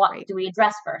 It's what do we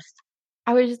address first?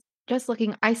 I was just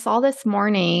looking, I saw this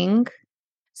morning,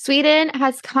 Sweden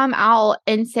has come out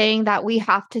and saying that we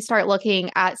have to start looking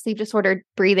at sleep disordered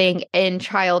breathing in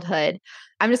childhood.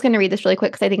 I'm just going to read this really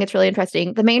quick because I think it's really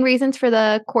interesting. The main reasons for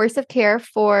the course of care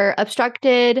for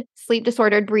obstructed sleep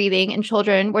disordered breathing in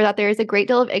children were that there is a great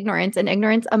deal of ignorance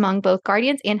among both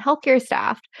guardians and healthcare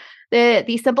staff.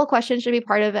 These simple questions should be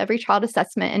part of every child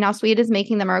assessment, and now Sweden is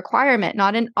making them a requirement,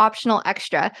 not an optional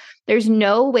extra. There's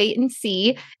no wait and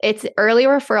see. It's early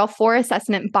referral for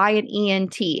assessment by an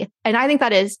ENT. And I think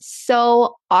that is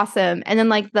so awesome. And then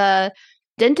like the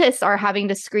dentists are having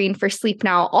to screen for sleep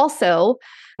now also,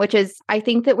 which is, I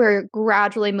think that we're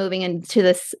gradually moving into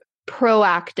this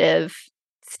proactive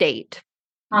state.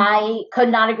 I could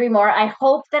not agree more. I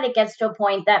hope that it gets to a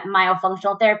point that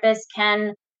myofunctional therapists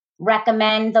can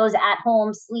recommend those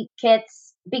at-home sleep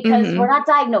kits, because we're not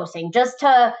diagnosing, just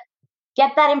to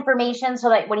get that information so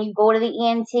that when you go to the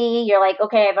ENT, you're like,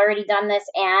 okay, I've already done this,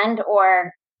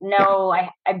 or no,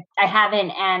 I haven't,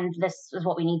 and this is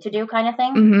what we need to do, kind of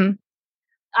thing.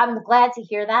 I'm glad to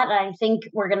hear that. And I think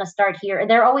we're going to start here.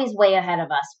 They're always way ahead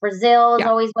of us. Brazil is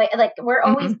always we're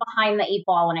always behind the 8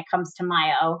 ball when it comes to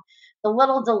myo. A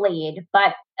little delayed,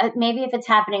 but maybe if it's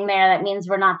happening there, that means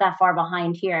we're not that far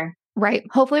behind here. Right.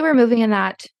 Hopefully we're moving in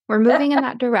that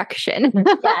direction.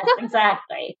 Yes,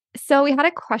 exactly. So we had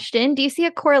a question. Do you see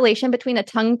a correlation between a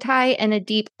tongue tie and a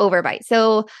deep overbite?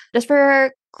 So just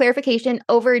for clarification,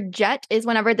 overjet is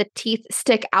whenever the teeth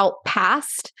stick out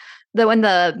past when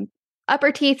the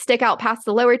upper teeth stick out past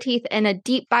the lower teeth, and a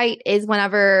deep bite is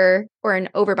whenever, or an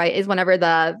overbite is whenever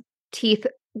the teeth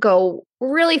go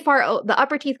really far, the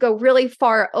upper teeth go really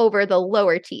far over the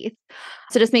lower teeth.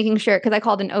 So just making sure, because I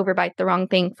called an overbite the wrong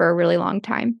thing for a really long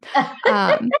time.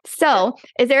 So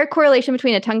is there a correlation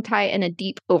between a tongue tie and a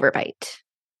deep overbite?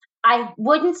 I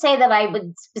wouldn't say that I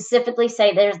would specifically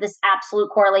say there's this absolute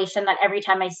correlation that every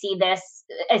time I see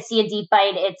a deep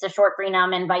bite, it's a short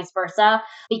frenum and vice versa,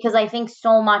 because I think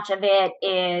so much of it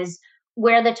is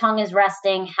where the tongue is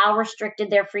resting, how restricted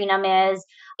their frenum is,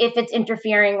 if it's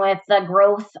interfering with the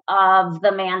growth of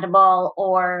the mandible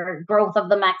or growth of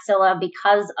the maxilla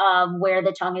because of where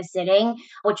the tongue is sitting,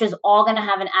 which is all going to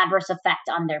have an adverse effect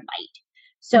on their bite.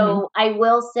 So I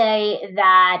will say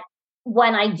that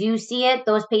when I do see it,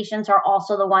 those patients are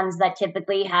also the ones that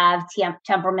typically have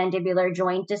temporomandibular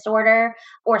joint disorder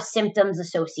or symptoms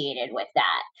associated with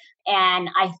that. And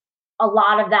a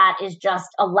lot of that is just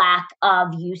a lack of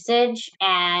usage.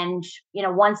 And,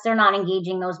 once they're not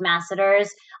engaging those masseters,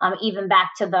 even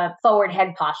back to the forward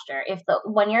head posture,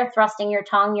 when you're thrusting your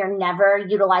tongue, you're never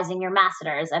utilizing your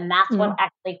masseters. And that's what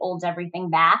actually holds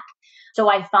everything back. So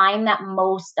I find that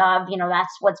most of,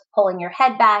 that's what's pulling your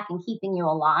head back and keeping you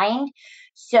aligned.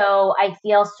 So I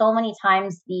feel so many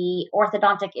times the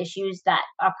orthodontic issues that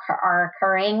are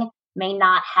occurring may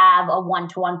not have a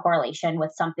one-to-one correlation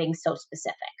with something so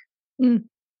specific.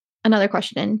 Another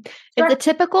question. Sure. If the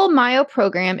typical myo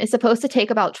program is supposed to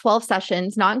take about 12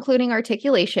 sessions, not including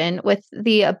articulation, with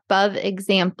the above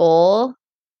example,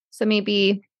 so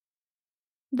maybe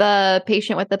the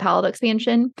patient with the palate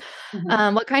expansion,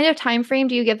 what kind of time frame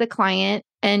do you give the client?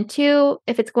 And two,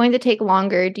 if it's going to take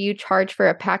longer, do you charge for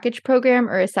a package program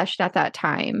or a session at that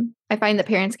time? I find that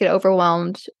parents get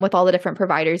overwhelmed with all the different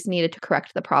providers needed to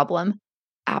correct the problem.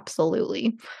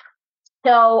 Absolutely.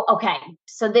 So, okay.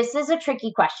 So this is a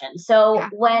tricky question. So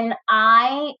when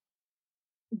I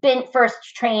been first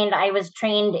trained, I was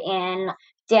trained in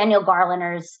Daniel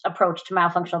Garliner's approach to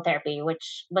myofunctional therapy,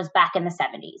 which was back in the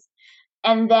 70s.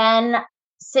 And then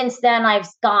since then, I've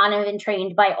gone and been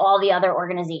trained by all the other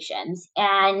organizations.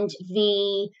 And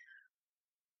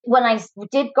when I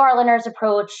did Garliner's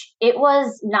approach, it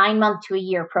was 9-month to a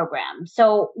year program.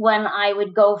 So when I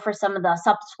would go for some of the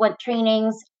subsequent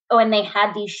trainings, when they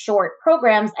had these short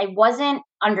programs, I wasn't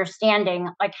understanding,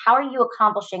 like, how are you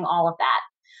accomplishing all of that?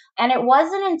 And it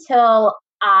wasn't until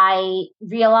I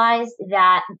realized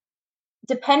that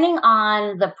depending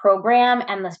on the program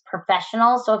and the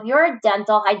professional, so if you're a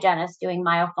dental hygienist doing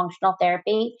myofunctional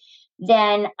therapy,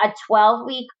 then a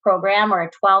 12-week program or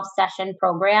a 12-session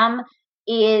program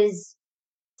is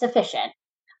sufficient.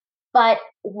 But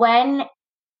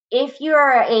if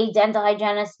you're a dental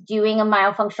hygienist doing a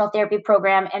myofunctional therapy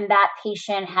program and that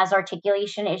patient has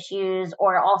articulation issues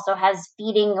or also has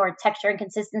feeding or texture and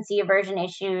consistency aversion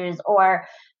issues or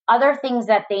other things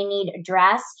that they need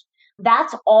addressed,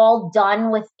 that's all done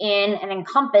within and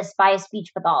encompassed by a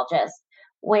speech pathologist.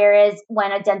 Whereas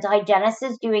when a dental hygienist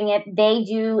is doing it, they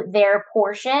do their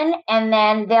portion and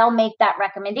then they'll make that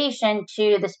recommendation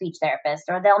to the speech therapist,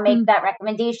 or they'll make that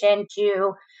recommendation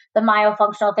to the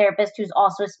myofunctional therapist, who's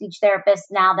also a speech therapist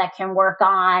now, that can work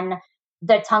on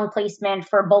the tongue placement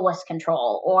for bolus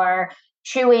control or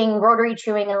chewing, rotary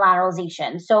chewing and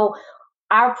lateralization. So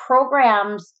our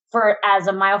programs as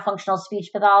a myofunctional speech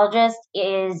pathologist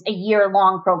is a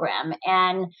year-long program.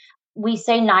 And we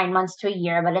say 9 months to a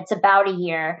year, but it's about a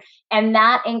year. And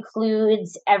that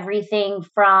includes everything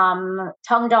from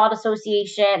tongue-jaw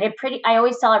dissociation. I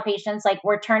always tell our patients, like,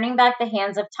 we're turning back the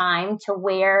hands of time to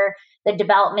where the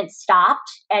development stopped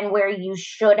and where you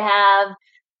should have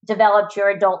developed your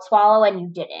adult swallow and you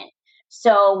didn't.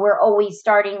 So we're always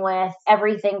starting with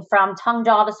everything from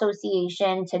tongue-jaw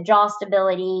dissociation to jaw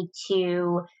stability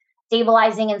to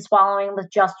stabilizing and swallowing with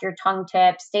just your tongue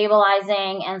tip,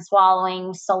 stabilizing and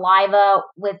swallowing saliva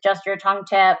with just your tongue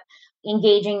tip,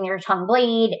 engaging your tongue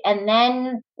blade, and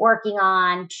then working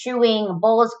on chewing,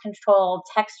 bolus control,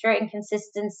 texture and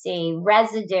consistency,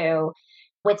 residue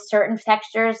with certain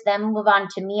textures, then move on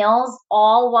to meals,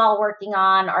 all while working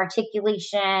on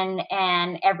articulation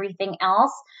and everything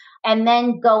else. And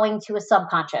then going to a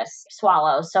subconscious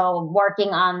swallow. So working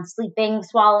on sleeping,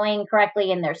 swallowing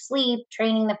correctly in their sleep,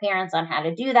 training the parents on how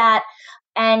to do that.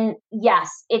 And yes,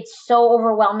 it's so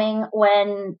overwhelming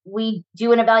when we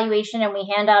do an evaluation and we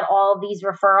hand out all of these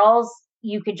referrals.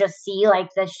 You could just see, like,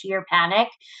 the sheer panic.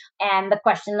 And the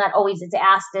question that always is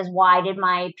asked is, why did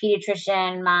my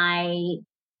pediatrician, my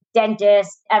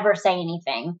dentist ever say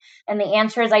anything? And the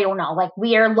answer is, I don't know. Like,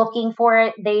 we are looking for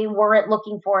it. They weren't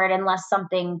looking for it unless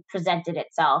something presented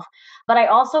itself. But I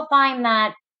also find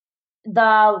that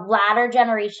the latter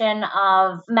generation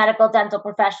of medical dental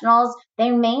professionals,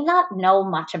 they may not know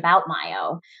much about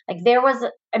myo. Like, there was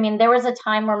a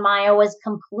time where myo was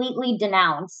completely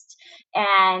denounced.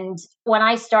 And when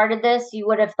I started this, you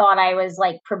would have thought I was,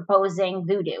 like, proposing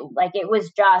voodoo. Like, it was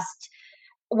just,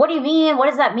 what do you mean? What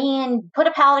does that mean? Put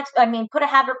a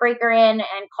habit breaker in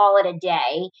and call it a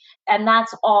day. And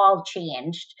that's all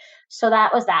changed. So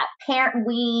that was that.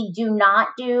 We do not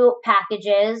do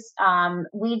packages.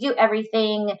 We do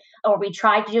everything, or we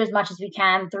try to do as much as we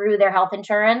can through their health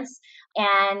insurance.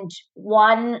 And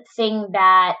one thing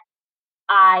that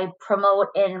I promote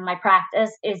in my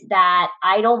practice is that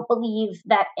I don't believe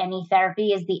that any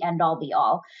therapy is the end all be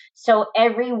all. So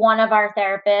every one of our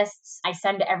therapists, I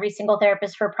send every single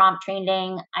therapist for prompt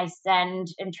training. I send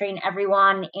and train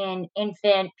everyone in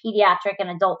infant, pediatric, and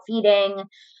adult feeding,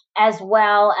 as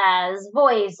well as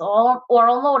voice,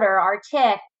 oral motor, our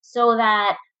TIC, so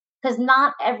that, because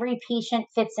not every patient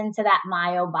fits into that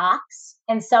myo box.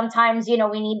 And sometimes, we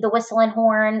need the whistle and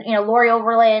horn, Lori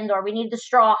Overland, or we need the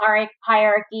straw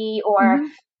hierarchy, or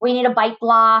we need a bite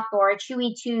block or a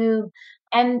chewy tube.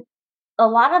 And a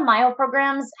lot of myo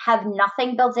programs have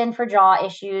nothing built in for jaw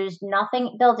issues,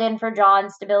 nothing built in for jaw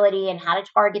instability and how to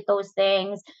target those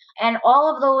things. And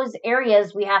all of those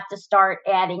areas we have to start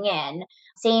adding in.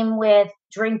 Same with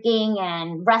drinking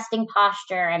and resting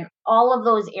posture and all of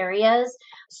those areas.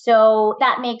 So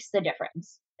that makes the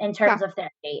difference. in terms of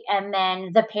therapy. And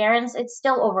then the parents, it's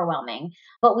still overwhelming,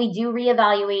 but we do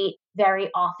reevaluate very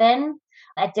often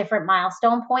at different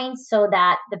milestone points so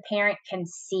that the parent can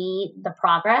see the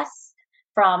progress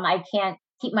from I can't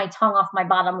keep my tongue off my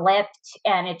bottom lip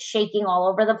and it's shaking all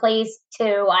over the place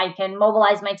to I can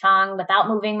mobilize my tongue without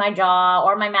moving my jaw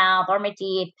or my mouth or my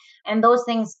teeth. And those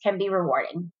things can be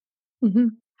rewarding. Mm-hmm.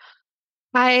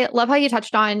 I love how you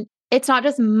touched on it's not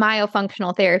just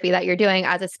myofunctional therapy that you're doing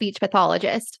as a speech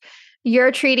pathologist.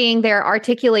 You're treating their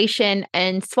articulation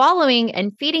and swallowing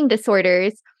and feeding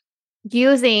disorders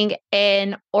using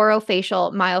an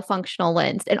orofacial myofunctional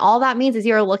lens. And all that means is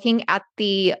you're looking at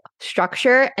the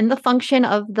structure and the function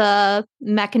of the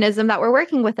mechanism that we're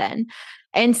working within.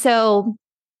 And so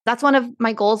that's one of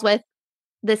my goals with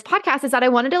this podcast is that I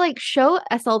wanted to like show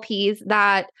SLPs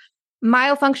that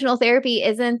myofunctional therapy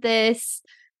isn't this,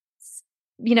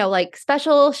 like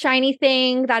special shiny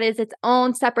thing that is its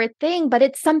own separate thing, but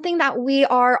it's something that we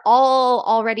are all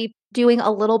already doing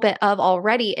a little bit of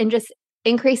already. And just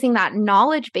increasing that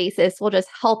knowledge basis will just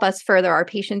help us further our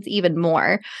patients even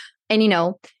more. And,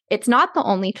 it's not the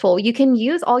only tool. You can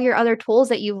use all your other tools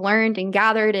that you've learned and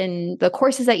gathered in the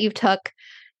courses that you've took,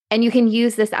 and you can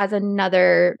use this as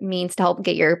another means to help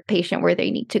get your patient where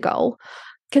they need to go.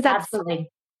 Because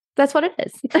that's what it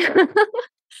is.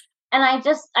 And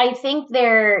I think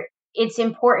it's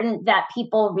important that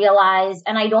people realize,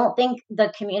 and I don't think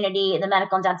the community, the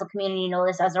medical and dental community know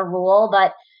this as a rule,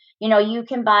 but you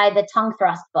can buy the tongue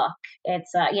thrust book.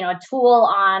 It's a tool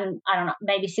on, I don't know,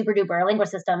 maybe Super Duper or Lingua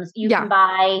Systems. You can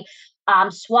buy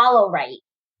Swallow Right.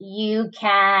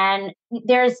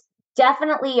 There's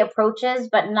definitely approaches,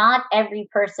 but not every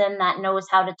person that knows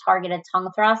how to target a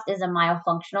tongue thrust is a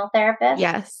myofunctional therapist.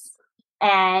 Yes.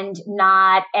 And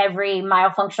not every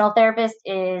myofunctional therapist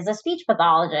is a speech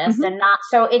pathologist. Mm-hmm.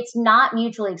 So it's not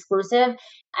mutually exclusive.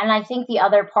 And I think the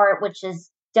other part, which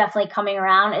is definitely coming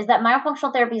around, is that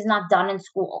myofunctional therapy is not done in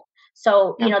school.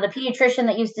 So, the pediatrician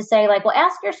that used to say like, well,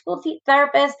 ask your school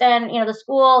therapist, and, the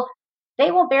school,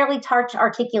 they will barely touch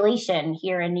articulation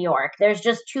here in New York. There's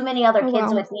just too many other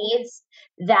kids with needs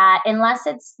that unless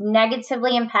it's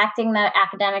negatively impacting the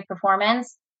academic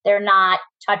performance, they're not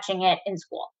touching it in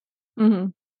school. Mm-hmm.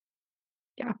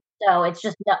 Yeah. So it's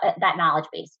just that knowledge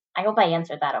base. I hope I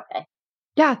answered that okay.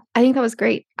 Yeah, I think that was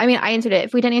great. I mean, I answered it.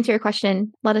 If we didn't answer your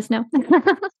question, let us know.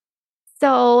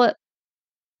 So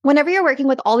whenever you're working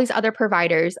with all these other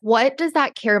providers, what does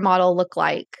that care model look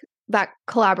like, that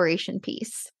collaboration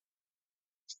piece?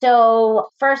 So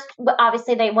first,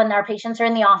 obviously, when our patients are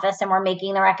in the office and we're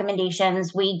making the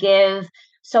recommendations, we give.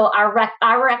 So our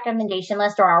recommendation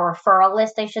list, or our referral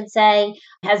list, I should say,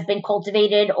 has been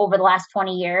cultivated over the last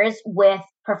 20 years with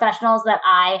professionals that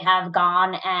I have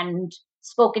gone and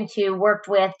spoken to, worked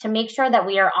with, to make sure that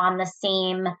we are have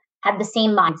the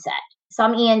same mindset.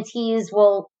 Some ENTs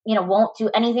won't do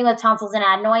anything with tonsils and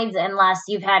adenoids unless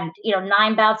you've had,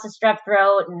 9 bouts of strep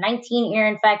throat and 19 ear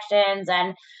infections,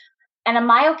 and a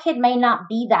myo kid may not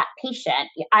be that patient.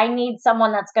 I need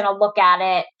someone that's going to look at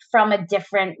it from a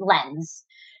different lens.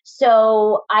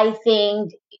 So I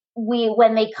think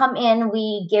when they come in,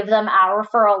 we give them our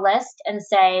referral list and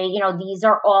say, these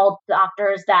are all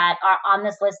doctors that are on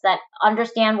this list that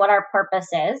understand what our purpose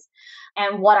is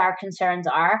and what our concerns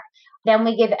are. Then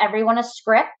we give everyone a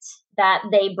script that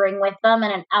they bring with them,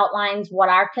 and it outlines what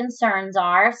our concerns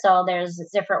are. So there's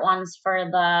different ones for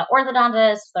the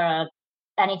orthodontist,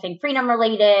 anything freedom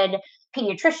related,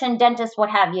 pediatrician, dentist, what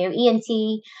have you,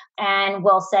 ENT, and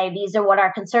we'll say, these are what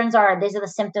our concerns are. These are the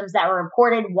symptoms that were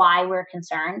reported, why we're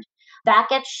concerned. That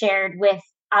gets shared with,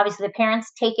 obviously, the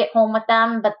parents take it home with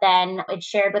them, but then it's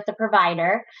shared with the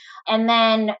provider. And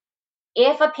then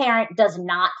if a parent does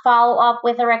not follow up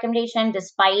with a recommendation,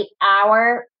 despite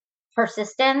our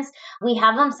persistence, we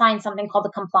have them sign something called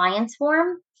the compliance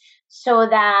form, so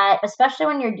that, especially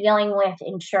when you're dealing with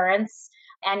insurance,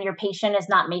 and your patient is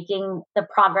not making the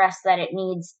progress that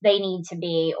they need to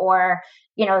be, or,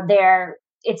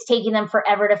 it's taking them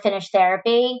forever to finish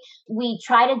therapy. We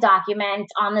try to document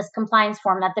on this compliance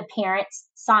form that the parent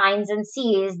signs and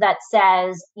sees that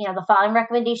says, the following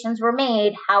recommendations were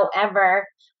made. However,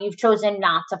 you've chosen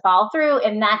not to follow through,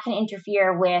 and that can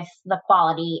interfere with the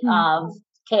quality of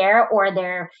care or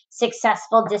their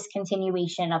successful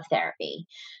discontinuation of therapy.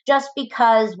 Just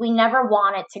because we never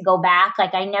want it to go back,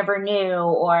 like I never knew,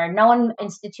 or no one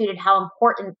instituted how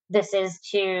important this is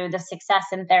to the success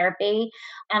in therapy.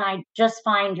 And I just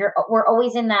find we're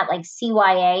always in that like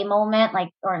CYA moment,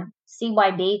 or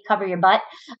CYB, cover your butt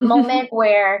moment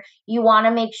where you want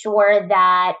to make sure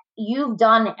that you've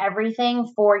done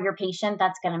everything for your patient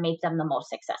that's going to make them the most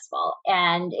successful.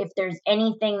 And if there's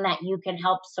anything that you can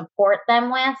help support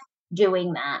them with,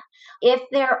 doing that. If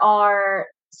there are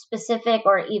specific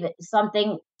or even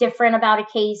something different about a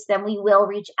case, then we will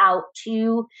reach out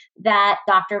to that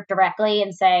doctor directly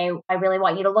and say, I really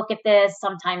want you to look at this.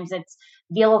 Sometimes it's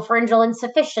velopharyngeal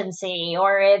insufficiency,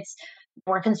 or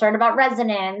we're concerned about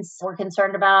resonance, we're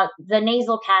concerned about the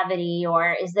nasal cavity,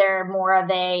 or is there more of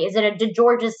is it a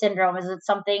DeGeorge's syndrome? Is it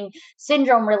something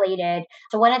syndrome related?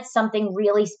 So when it's something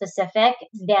really specific,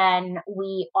 then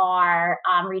we are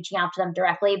reaching out to them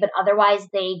directly, but otherwise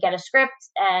they get a script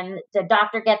and the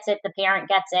doctor gets it, the parent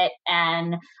gets it,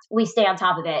 and we stay on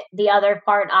top of it. The other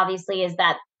part obviously is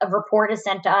that a report is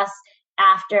sent to us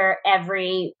after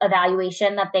every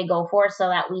evaluation that they go for so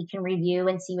that we can review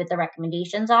and see what the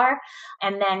recommendations are.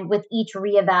 And then with each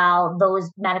reeval, those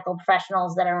medical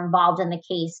professionals that are involved in the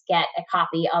case get a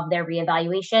copy of their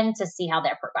reevaluation to see how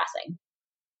they're progressing.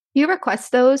 Do you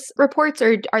request those reports,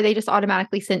 or are they just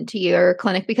automatically sent to your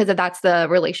clinic because that's the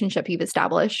relationship you've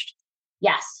established?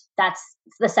 Yes, that's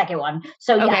the second one.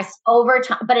 So okay. Yes, over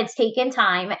time, but it's taken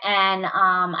time. And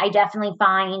I definitely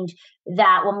find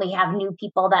that when we have new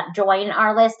people that join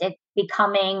our list, it's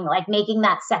becoming like making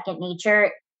that second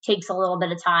nature takes a little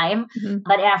bit of time. Mm-hmm.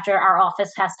 But after our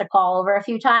office has to call over a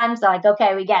few times, they're like,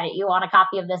 okay, we get it. You want a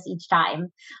copy of this each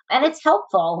time. And it's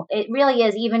helpful. It really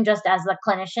is, even just as the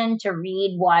clinician, to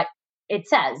read what it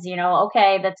says,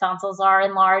 okay, the tonsils are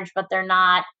enlarged, but they're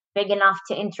not big enough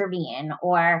to intervene,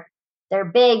 or they're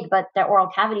big, but the oral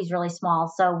cavity is really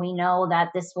small. So we know that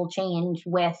this will change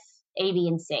with A, B,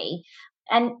 and C.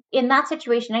 And in that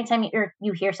situation, anytime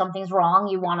you hear something's wrong,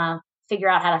 you want to figure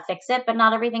out how to fix it, but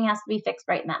not everything has to be fixed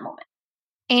right in that moment.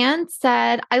 Anne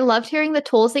said, I loved hearing the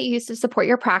tools that you use to support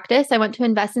your practice. I want to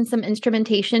invest in some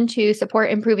instrumentation to support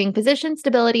improving position,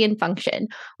 stability, and function.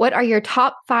 What are your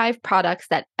top 5 products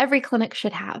that every clinic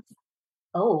should have?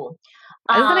 Oh,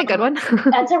 isn't that a good one?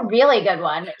 That's a really good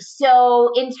one.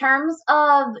 So in terms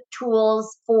of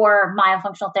tools for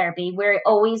myofunctional therapy, we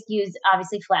always use,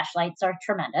 obviously, flashlights are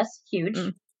tremendous, huge.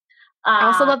 I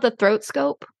also love the throat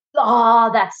scope.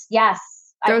 Oh, yes.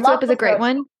 Throat scope is a great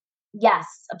one. Yes,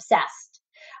 obsessed.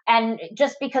 And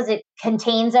just because it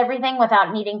contains everything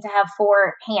without needing to have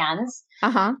 4 hands.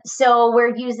 Uh-huh. So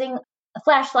we're using a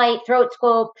flashlight, throat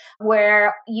scope. We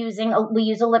use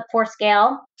a lip force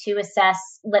scale to assess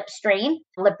lip strain,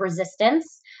 lip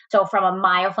resistance. So from a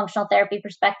myofunctional therapy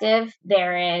perspective,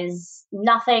 there is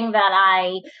nothing that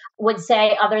I would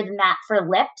say other than that for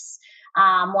lips.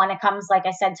 When it comes, like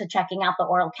I said, to checking out the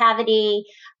oral cavity,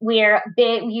 we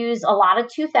use a lot of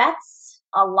Toothettes,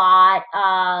 a lot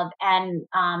of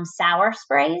sour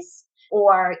sprays,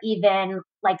 or even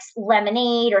like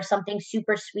lemonade or something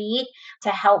super sweet to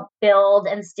help build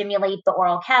and stimulate the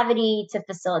oral cavity, to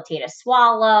facilitate a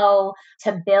swallow,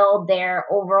 to build their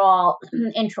overall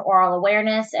intraoral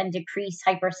awareness and decrease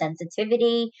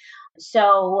hypersensitivity.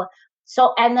 So,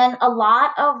 and then a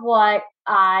lot of what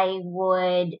I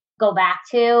would go back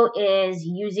to is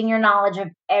using your knowledge of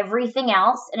everything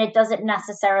else, and it doesn't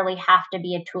necessarily have to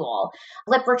be a tool.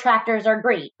 Lip retractors are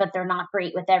great, but they're not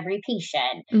great with every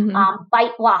patient. Mm-hmm.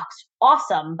 Bite blocks,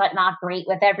 awesome, but not great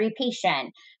with every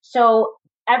patient. So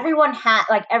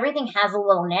everything has a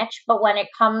little niche, but when it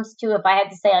comes to, if I had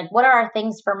to say, like, what are our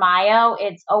things for myo,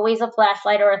 it's always a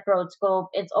flashlight or a throat scope.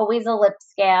 It's always a lip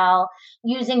scale,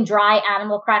 using dry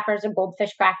animal crackers or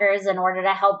goldfish crackers in order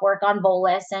to help work on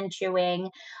bolus and chewing,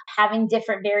 having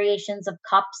different variations of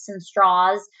cups and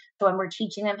straws. So when we're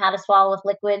teaching them how to swallow with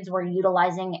liquids, we're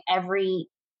utilizing every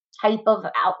type of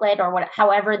outlet or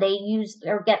however they use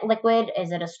or get liquid.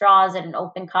 Is it a straw? Is it an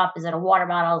open cup? Is it a water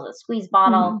bottle? Is it a squeeze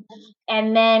bottle? Mm-hmm.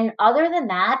 And then other than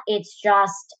that, it's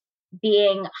just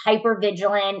being hyper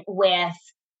vigilant with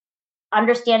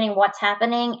understanding what's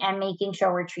happening and making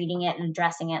sure we're treating it and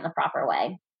addressing it in the proper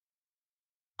way.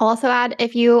 I'll also add,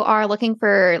 if you are looking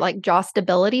for like jaw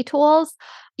stability tools,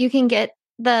 you can get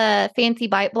the fancy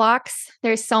bite blocks.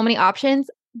 There's so many options.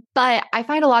 But I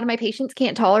find a lot of my patients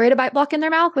can't tolerate a bite block in their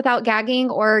mouth without gagging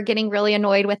or getting really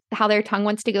annoyed with how their tongue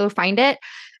wants to go find it.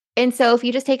 And so if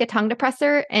you just take a tongue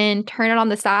depressor and turn it on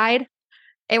the side,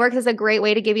 it works as a great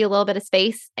way to give you a little bit of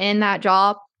space in that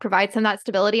jaw, provide some of that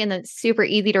stability, and then it's super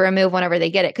easy to remove whenever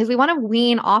they get it, because we want to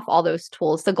wean off all those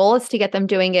tools. The goal is to get them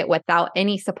doing it without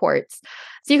any supports.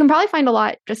 So you can probably find a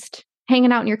lot just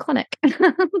hanging out in your clinic.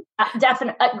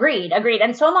 Definitely. Agreed.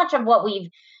 And so much of what we've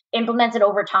implemented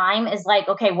over time is like,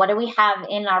 okay, what do we have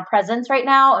in our presence right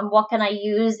now? And what can I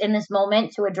use in this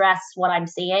moment to address what I'm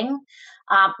seeing?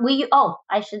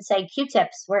 I should say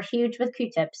Q-tips. We're huge with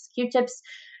Q-tips. Q-tips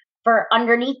for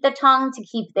underneath the tongue to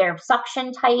keep their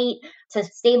suction tight, to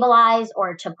stabilize,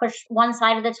 or to push one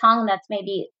side of the tongue that's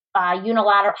maybe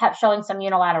unilateral, showing some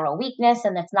unilateral weakness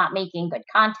and that's not making good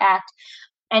contact,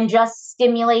 and just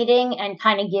stimulating and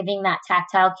kind of giving that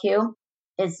tactile cue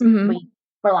is we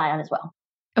rely on as well.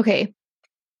 Okay.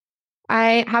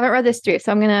 I haven't read this through,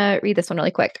 so I'm going to read this one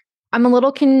really quick. I'm a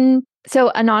little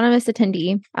so anonymous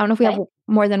attendee. I don't know if we have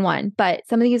more than one, but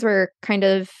some of these were kind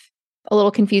of a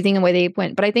little confusing the way they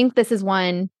went, but I think this is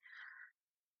one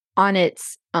on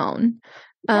its own.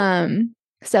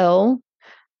 So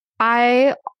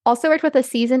I also worked with a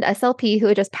seasoned SLP who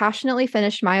had just passionately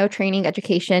finished myo training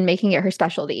education, making it her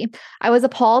specialty. I was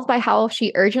appalled by how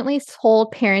she urgently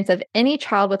told parents of any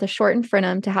child with a shortened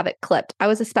frenum to have it clipped. I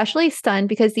was especially stunned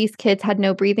because these kids had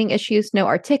no breathing issues, no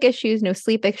artic issues, no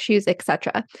sleep issues,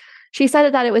 etc. She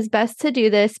said that it was best to do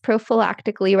this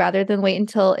prophylactically rather than wait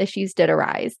until issues did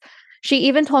arise. She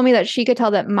even told me that she could tell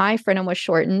that my frenum was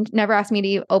shortened, never asked me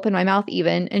to open my mouth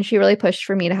even, and she really pushed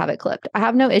for me to have it clipped. I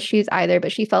have no issues either,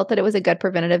 but she felt that it was a good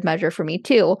preventative measure for me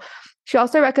too. She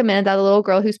also recommended that a little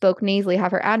girl who spoke nasally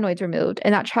have her adenoids removed,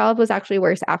 and that child was actually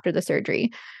worse after the surgery.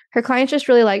 Her clients just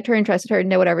really liked her and trusted her to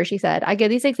know whatever she said. I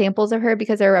give these examples of her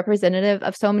because they're representative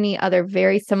of so many other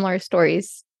very similar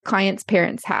stories clients'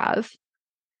 parents have.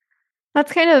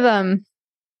 That's kind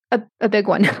of a big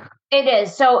one. It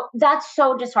is. So that's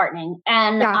so disheartening.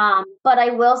 And, but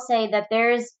I will say that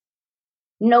there's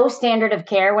no standard of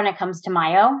care when it comes to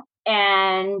myo,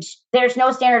 and there's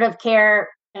no standard of care,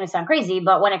 and it sounds crazy,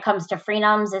 but when it comes to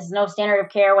frenums, there's no standard of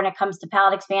care when it comes to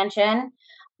palate expansion.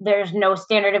 There's no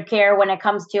standard of care when it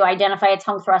comes to identify a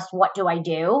tongue thrust. What do I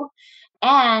do?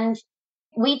 And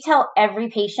we tell every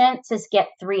patient to get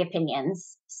 3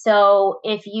 opinions. So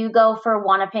if you go for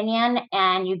one opinion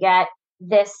and you get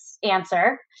this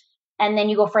answer, and then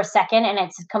you go for a second and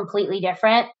it's completely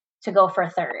different, to go for a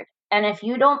third. And if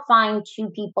you don't find 2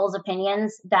 people's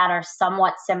opinions that are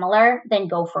somewhat similar, then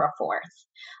go for a fourth.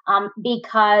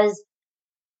 Because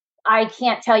I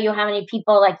can't tell you how many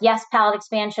people like, yes, palate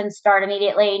expansion, start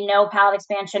immediately. No, palate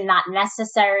expansion, not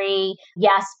necessary.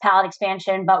 Yes, palate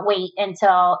expansion, but wait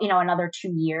until, another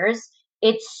 2 years.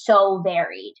 It's so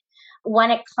varied.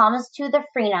 When it comes to the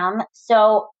frenum,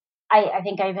 so I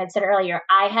think I had said earlier,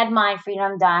 I had my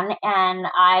frenum done and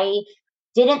I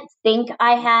didn't think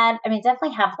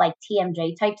definitely have like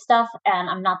TMJ type stuff, and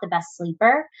I'm not the best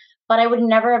sleeper, but I would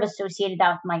never have associated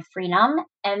that with my frenum.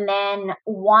 And then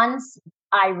once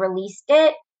I released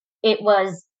it, it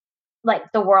was like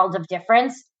the world of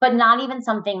difference, but not even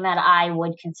something that I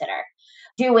would consider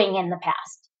doing in the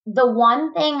past. The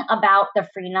one thing about the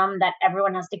frenum that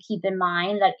everyone has to keep in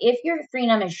mind, that if your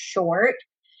frenum is short,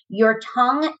 your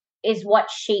tongue is what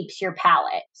shapes your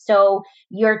palate. So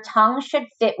your tongue should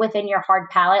fit within your hard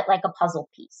palate like a puzzle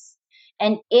piece.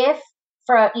 And if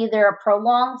for either a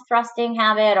prolonged thrusting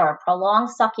habit or a prolonged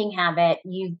sucking habit,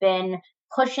 you've been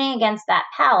pushing against that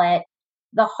palate,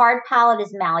 the hard palate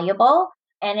is malleable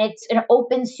and it's an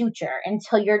open suture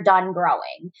until you're done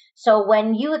growing. So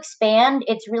when you expand,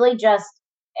 it's really just,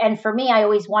 and for me, I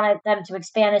always wanted them to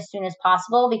expand as soon as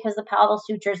possible because the palatal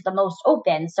suture is the most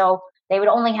open. So they would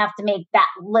only have to make that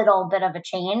little bit of a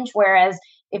change. Whereas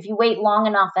if you wait long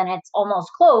enough and it's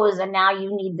almost closed and now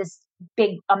you need this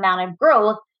big amount of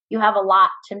growth, you have a lot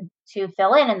to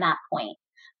fill in that point.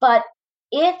 But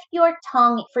if your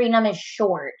tongue frenum is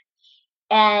short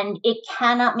and it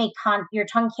cannot make your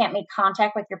tongue can't make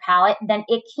contact with your palate, then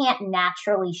it can't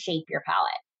naturally shape your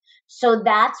palate. So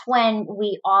that's when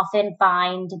we often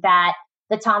find that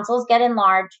the tonsils get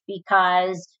enlarged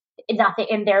because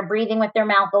and they're breathing with their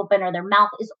mouth open, or their mouth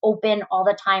is open all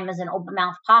the time as an open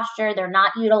mouth posture. They're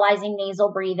not utilizing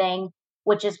nasal breathing,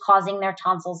 which is causing their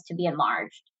tonsils to be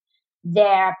enlarged.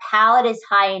 Their palate is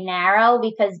high and narrow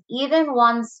because even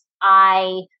once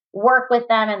I work with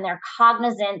them and they're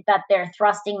cognizant that they're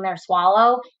thrusting their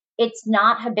swallow, it's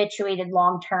not habituated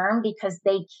long term because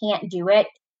they can't do it.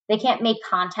 They can't make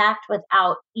contact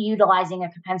without utilizing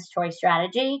a compensatory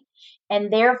strategy.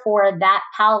 And therefore, that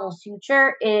palatal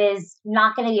suture is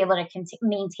not going to be able to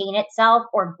maintain itself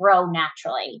or grow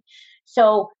naturally.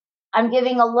 So I'm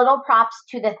giving a little props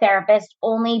to the therapist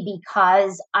only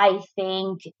because I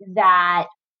think that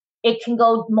it can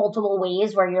go multiple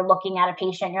ways where you're looking at a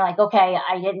patient, you're like, okay,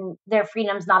 their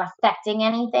frenum's not affecting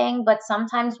anything, but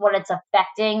sometimes what it's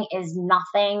affecting is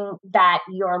nothing that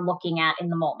you're looking at in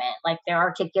the moment, like their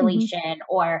articulation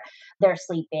or their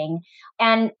sleeping.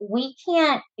 And we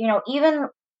can't, even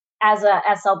as a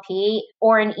SLP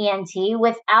or an ENT,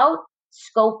 without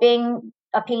scoping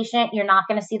a patient, you're not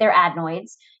going to see their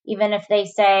adenoids. Even if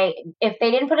they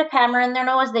didn't put a camera in their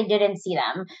nose, they didn't see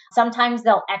them. Sometimes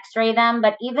they'll x-ray them,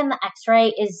 but even the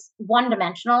x-ray is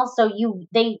one-dimensional. So you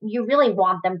really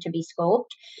want them to be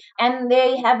scoped. And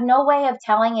they have no way of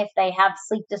telling if they have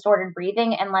sleep disordered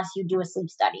breathing unless you do a sleep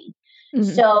study.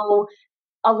 Mm-hmm. So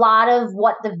a lot of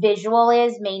what the visual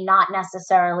is may not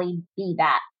necessarily be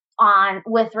that.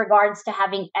 With regards to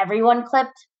having everyone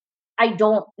clipped, I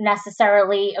don't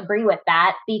necessarily agree with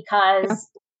that, because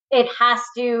it has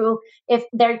to, if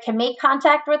they can make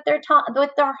contact with their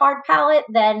hard palate,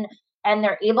 then, and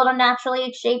they're able to naturally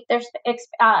expand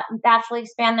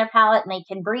their palate, and they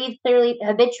can breathe clearly,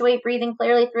 habituate breathing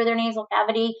clearly through their nasal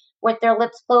cavity with their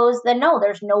lips closed, then no,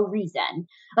 there's no reason.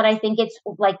 But I think it's,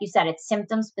 like you said, it's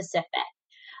symptom specific.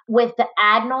 With the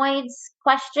adenoids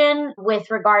question, with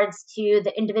regards to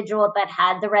the individual that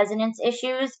had the resonance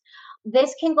issues,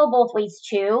 this can go both ways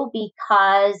too,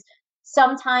 because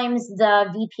sometimes the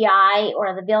VPI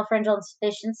or the velar pharyngeal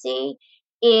insufficiency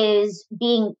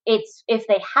if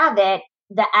they have it,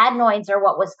 the adenoids are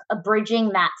what was bridging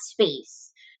that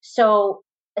space. So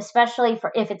especially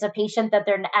if it's a patient that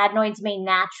their adenoids may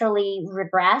naturally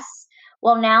regress,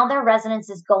 well, now their resonance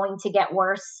is going to get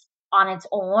worse on its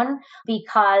own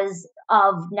because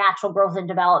of natural growth and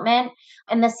development.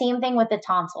 And the same thing with the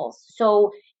tonsils.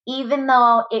 So even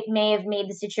though it may have made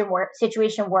the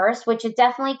situation worse, which it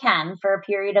definitely can for a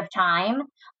period of time,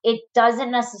 it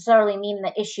doesn't necessarily mean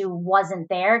the issue wasn't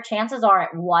there. Chances are it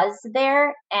was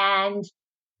there, and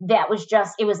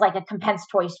it was like a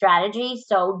compensatory strategy.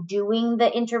 So doing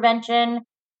the intervention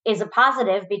is a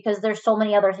positive, because there's so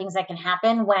many other things that can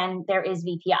happen when there is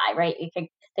VPI, right?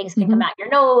 Things can come out your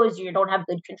nose, you don't have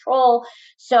good control.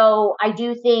 So I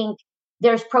do think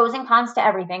there's pros and cons to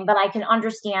everything, but I can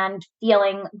understand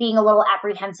being a little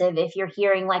apprehensive if you're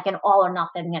hearing like an all or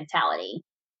nothing mentality.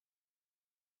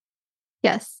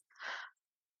 Yes,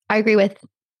 I agree with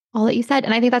all that you said.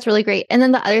 And I think that's really great. And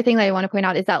then the other thing that I want to point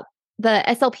out is that the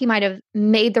SLP might have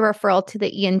made the referral to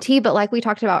the ENT, but like we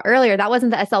talked about earlier, that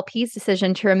wasn't the SLP's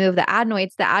decision to remove the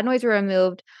adenoids. The adenoids were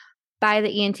removed by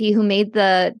the ENT, who made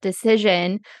the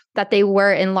decision that they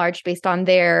were enlarged based on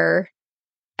their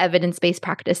evidence-based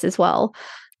practice as well.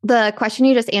 The question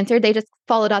you just answered, they just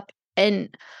followed up.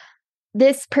 And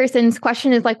this person's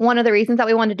question is like one of the reasons that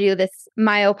we want to do this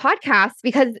myo podcast,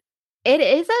 because it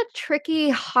is a tricky,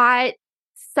 hot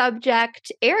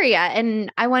subject area.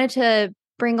 And I wanted to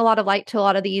bring a lot of light to a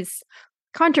lot of these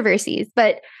controversies.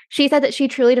 But she said that she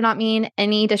truly did not mean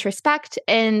any disrespect.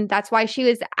 And that's why she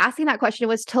was asking that question,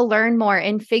 was to learn more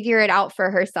and figure it out for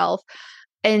herself.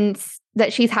 And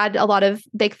that she's had a lot of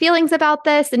big feelings about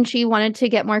this, and she wanted to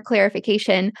get more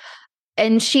clarification.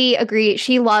 And she agreed.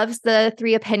 She loves the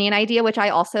 3 opinion idea, which I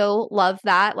also love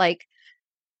that. Like,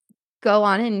 go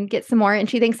on and get some more. And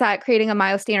she thinks that creating a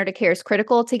myo standard of care is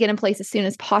critical to get in place as soon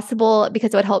as possible,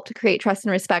 because it would help to create trust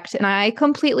and respect. And I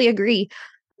completely agree.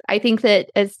 I think that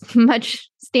as much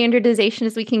standardization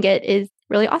as we can get is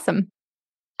really awesome.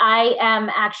 I am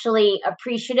actually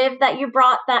appreciative that you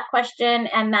brought that question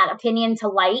and that opinion to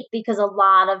light, because a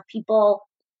lot of people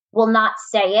will not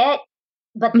say it,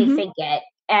 but they think it.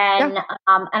 And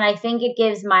and I think it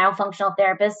gives myofunctional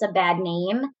therapists a bad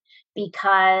name,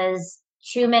 because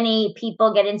too many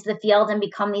people get into the field and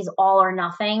become these all or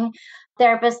nothing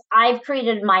therapists. I've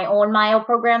created my own myo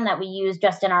program that we use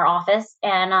just in our office,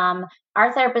 and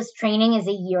our therapist training is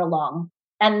a year long.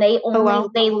 And they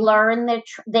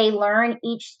learn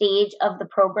each stage of the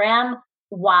program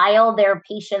while their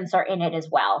patients are in it as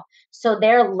well. So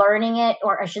they're learning it,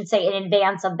 or I should say in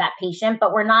advance of that patient,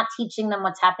 but we're not teaching them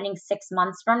what's happening 6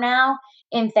 months from now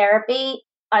in therapy.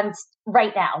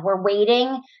 Right now, we're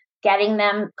waiting, getting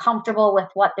them comfortable with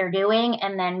what they're doing,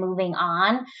 and then moving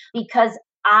on. Because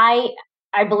I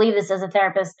believe this as a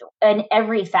therapist in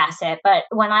every facet, but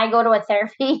when I go to a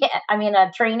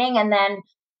a training, and then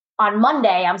on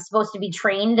Monday, I'm supposed to be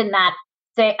trained in that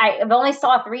thing. I've only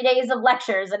saw 3 days of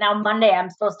lectures, and now Monday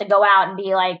I'm supposed to go out and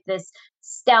be like this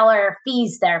stellar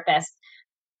fees therapist.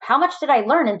 How much did I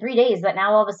learn in 3 days that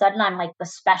now all of a sudden I'm like the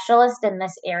specialist in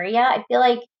this area? I feel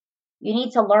like you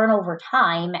need to learn over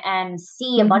time and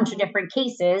see a bunch of different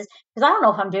cases, because I don't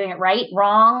know if I'm doing it right,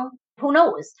 wrong, who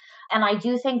knows? And I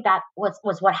do think that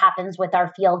was what happens with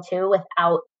our field too,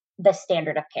 without the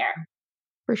standard of care.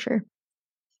 For sure.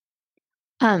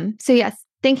 So yes,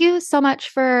 thank you so much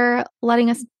for letting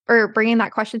us, or bringing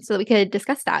that question so that we could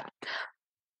discuss that.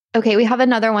 Okay, we have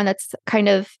another one that's kind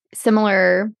of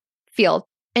similar field.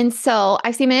 And so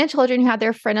I've seen many children who had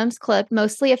their frenums clipped,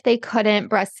 mostly if they couldn't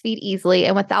breastfeed easily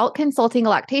and without consulting a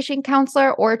lactation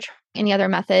counselor or any other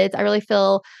methods. I really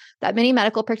feel that many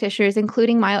medical practitioners,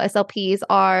 including myo-SLPs,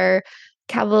 are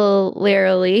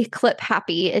cavalierly clip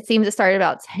happy. It seems it started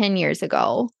about 10 years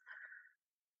ago.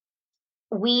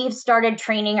 We've started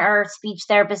training our speech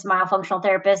therapists, myofunctional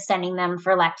therapists, sending them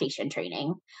for lactation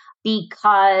training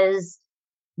because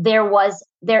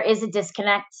there is a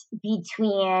disconnect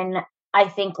between, I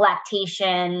think,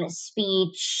 lactation,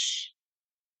 speech,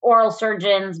 oral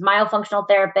surgeons, myofunctional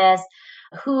therapists,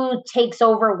 who takes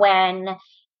over when.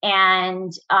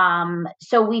 And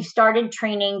so we've started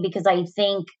training because I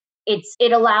think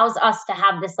it allows us to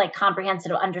have this like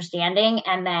comprehensive understanding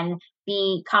and then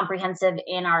be comprehensive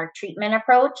in our treatment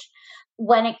approach.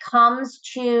 When it comes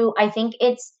to, I think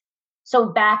so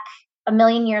back a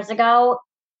million years ago,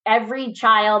 every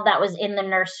child that was in the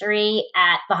nursery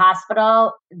at the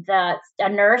hospital, a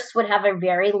nurse would have a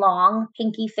very long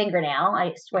pinky fingernail.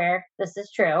 I swear this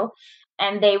is true.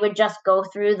 And they would just go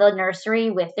through the nursery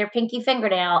with their pinky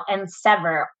fingernail and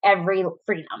sever every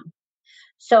frenum.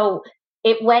 So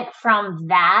it went from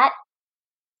that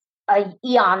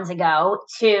eons ago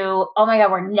to, oh my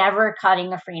God, we're never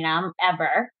cutting a frenum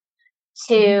ever,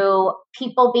 to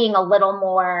people being a little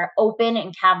more open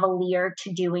and cavalier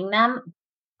to doing them.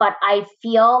 But I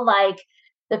feel like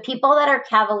the people that are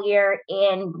cavalier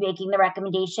in making the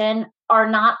recommendation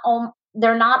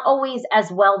they're not always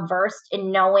as well versed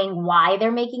in knowing why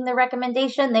they're making the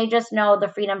recommendation. They just know the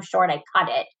frenum short, I cut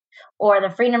it. Or the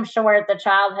frenum short, the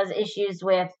child has issues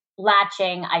with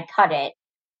latching, I cut it.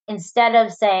 Instead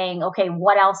of saying, okay,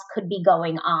 what else could be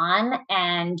going on?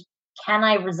 And can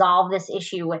I resolve this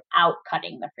issue without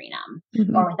cutting the frenum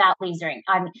or without lasering?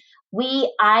 I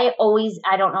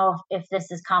don't know if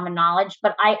this is common knowledge,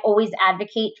 but I always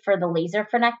advocate for the laser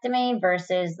frenectomy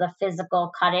versus the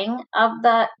physical cutting of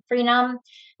the frenum,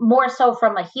 more so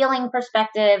from a healing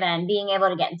perspective and being able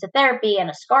to get into therapy and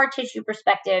a scar tissue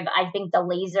perspective. I think the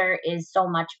laser is so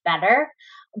much better.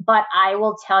 But I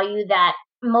will tell you that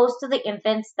most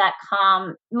infants that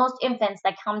come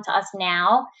to us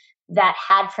now that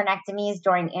had frenectomies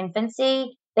during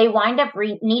infancy, they wind up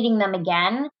needing them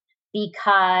again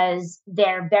because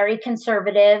they're very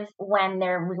conservative when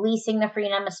they're releasing the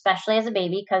frenum, especially as a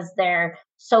baby, because they're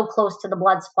so close to the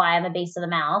blood supply on the base of the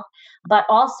mouth. But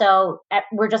also,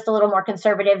 we're just a little more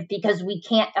conservative because we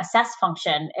can't assess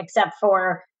function except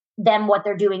for them what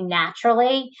they're doing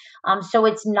naturally. So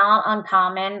it's not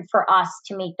uncommon for us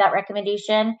to make that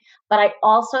recommendation. But I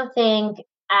also think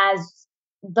as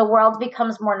the world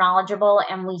becomes more knowledgeable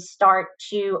and we start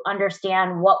to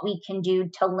understand what we can do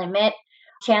to limit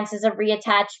chances of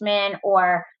reattachment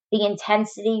or the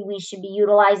intensity we should be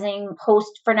utilizing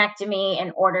post-frenectomy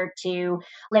in order to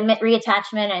limit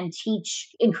reattachment and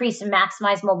increase and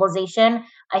maximize mobilization,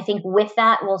 I think with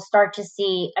that, we'll start to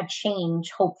see a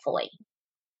change, hopefully.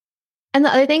 And the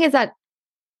other thing is that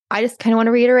I just kind of want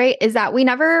to reiterate is that we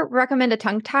never recommend a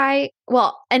tongue tie.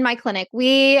 Well, in my clinic,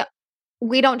 we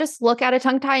don't just look at a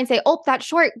tongue tie and say, oh, that's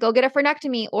short, go get a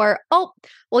frenectomy. Or, oh,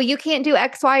 well, you can't do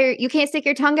X, Y, or you can't stick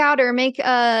your tongue out or make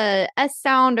a S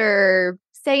sound or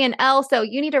say an L. So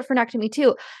you need a frenectomy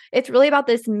too. It's really about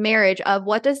this marriage of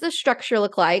what does the structure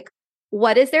look like?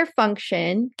 What is their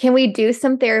function? Can we do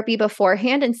some therapy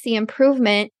beforehand and see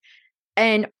improvement?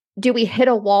 And do we hit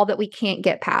a wall that we can't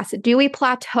get past? Do we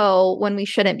plateau when we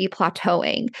shouldn't be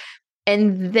plateauing?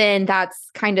 And then that's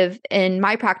kind of in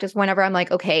my practice whenever I'm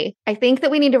like, okay, I think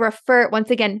that we need to refer. Once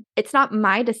again, it's not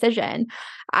my decision.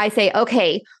 I say,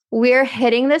 okay, we're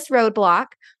hitting this roadblock.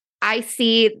 I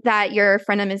see that your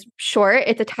frenum is short.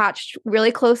 It's attached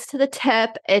really close to the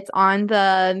tip. It's on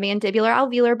the mandibular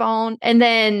alveolar bone. And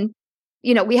then,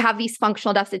 we have these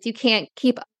functional deficits. You can't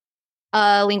keep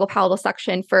a lingual palatal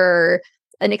suction for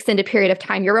an extended period of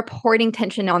time. You're reporting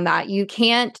tension on that. You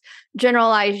can't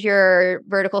generalize your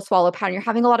vertical swallow pattern. You're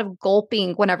having a lot of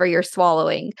gulping whenever you're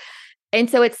swallowing. And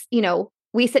so it's,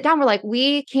 we sit down, we're like,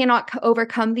 we cannot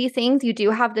overcome these things. You do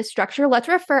have this structure. Let's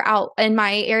refer out. In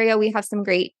my area, we have some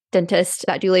great dentists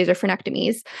that do laser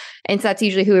frenectomies. And so that's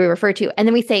usually who we refer to. And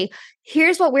then we say,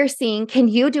 here's what we're seeing. Can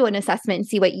you do an assessment and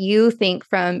see what you think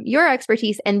from your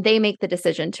expertise? And they make the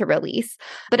decision to release.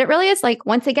 But it really is like,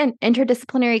 once again,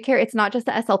 interdisciplinary care. It's not just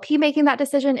the SLP making that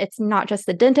decision. It's not just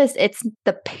the dentist. It's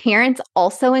the parents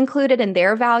also included in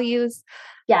their values.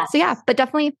 Yeah. So yeah, but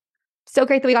definitely so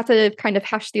great that we got to kind of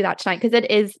hash through that tonight because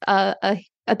it is a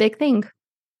big thing.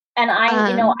 And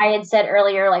I had said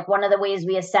earlier, like one of the ways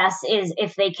we assess is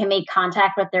if they can make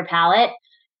contact with their palate.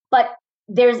 But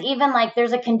there's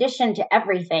a condition to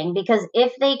everything, because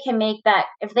if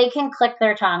they can click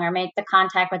their tongue or make the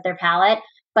contact with their palate,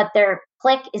 but their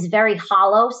click is very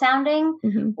hollow sounding,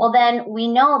 well, then we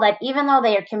know that even though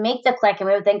they can make the click and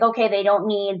we would think, okay, they don't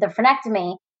need the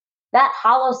frenectomy, that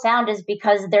hollow sound is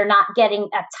because they're not getting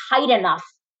a tight enough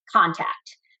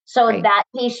contact. So that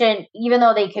patient, even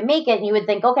though they can make it, you would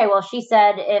think, okay, well, she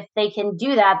said if they can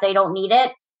do that, they don't need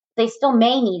it. They still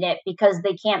may need it because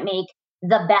they can't make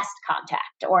the best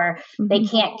contact or they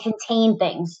can't contain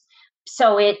things.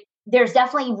 So there's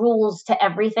definitely rules to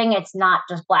everything. It's not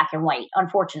just black and white,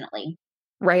 unfortunately.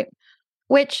 Right.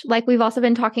 Which, like we've also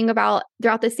been talking about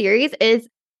throughout the series, is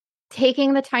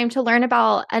taking the time to learn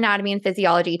about anatomy and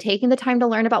physiology, taking the time to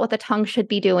learn about what the tongue should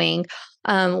be doing,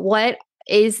 what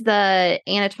is the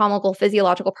anatomical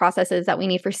physiological processes that we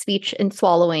need for speech and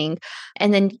swallowing.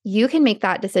 And then you can make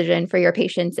that decision for your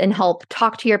patients and help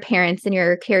talk to your parents and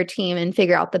your care team and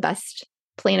figure out the best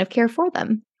plan of care for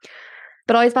them.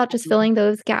 But always about just filling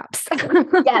those gaps.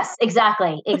 Yes,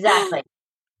 exactly.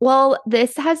 Well,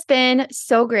 this has been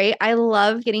so great. I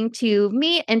love getting to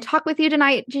meet and talk with you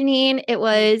tonight, Janine. It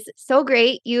was so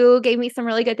great. You gave me some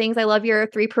really good things. I love your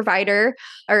 3 provider,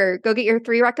 or go get your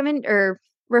 3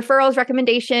 referrals,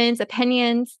 recommendations,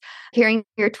 opinions, hearing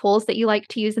your tools that you like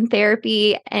to use in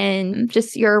therapy, and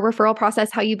just your referral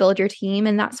process, how you build your team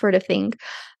and that sort of thing.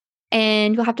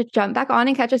 And you'll have to jump back on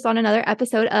and catch us on another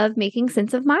episode of Making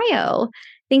Sense of Myo.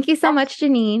 Thank you so much,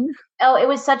 Janine. Oh, it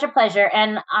was such a pleasure.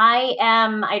 And I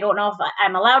don't know if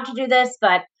I'm allowed to do this,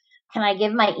 but can I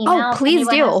give my email? Oh, please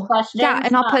do. Yeah,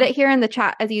 and I'll put it here in the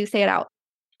chat as you say it out.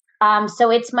 So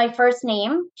it's my first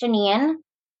name,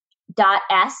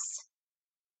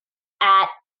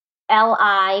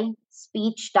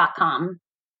 Janine.s@lispeech.com.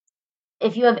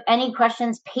 If you have any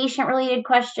questions, patient-related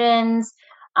questions,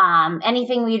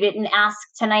 anything we didn't ask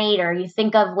tonight or you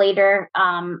think of later,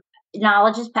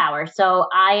 knowledge is power. So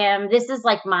this is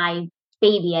like my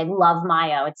baby. I love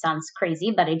Myo. It sounds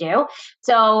crazy, but I do.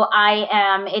 So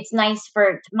it's nice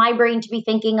for my brain to be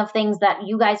thinking of things that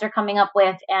you guys are coming up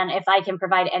with. And if I can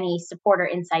provide any support or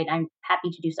insight, I'm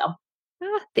happy to do so.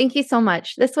 Thank you so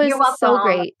much. This was so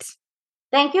great.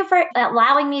 Thank you for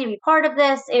allowing me to be part of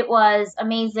this. It was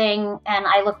amazing. And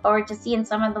I look forward to seeing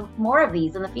some of the more of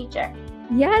these in the future.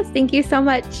 Yes. Thank you so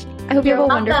much. I hope you have a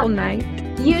wonderful night.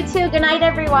 You too. Good night,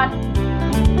 everyone.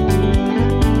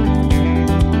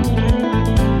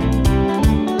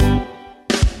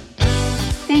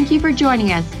 Thank you for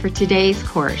joining us for today's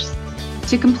course.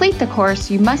 To complete the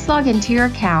course, you must log into your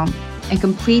account and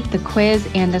complete the quiz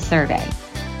and the survey.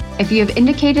 If you have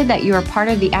indicated that you are part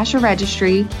of the ASHA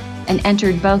registry and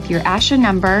entered both your ASHA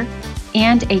number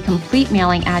and a complete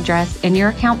mailing address in your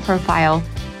account profile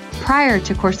prior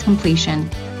to course completion,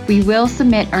 we will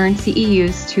submit earned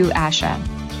CEUs to ASHA.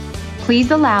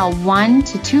 Please allow 1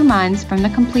 to 2 months from the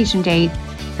completion date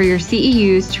for your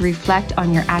CEUs to reflect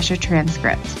on your ASHA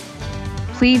transcript.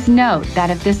 Please note that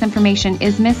if this information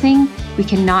is missing, we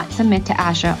cannot submit to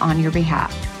ASHA on your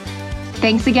behalf.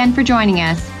 Thanks again for joining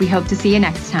us. We hope to see you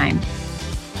next time.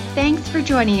 Thanks for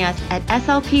joining us at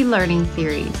SLP Learning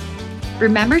Series.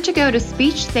 Remember to go to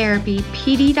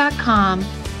speechtherapypd.com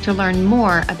to learn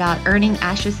more about earning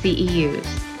ASHA CEUs.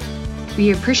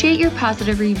 We appreciate your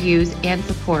positive reviews and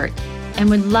support and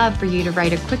would love for you to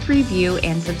write a quick review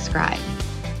and subscribe.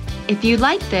 If you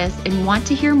like this and want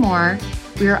to hear more,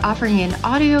 we are offering an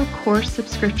audio course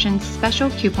subscription special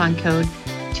coupon code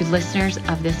to listeners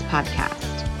of this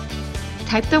podcast.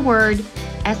 Type the word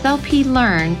SLP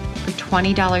Learn for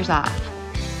 $20 off.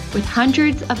 With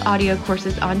hundreds of audio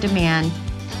courses on demand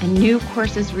and new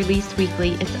courses released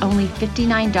weekly, it's only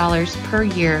 $59 per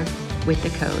year with the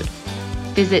code.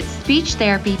 Visit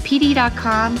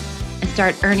speechtherapypd.com and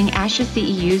start earning ASHA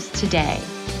CEUs today.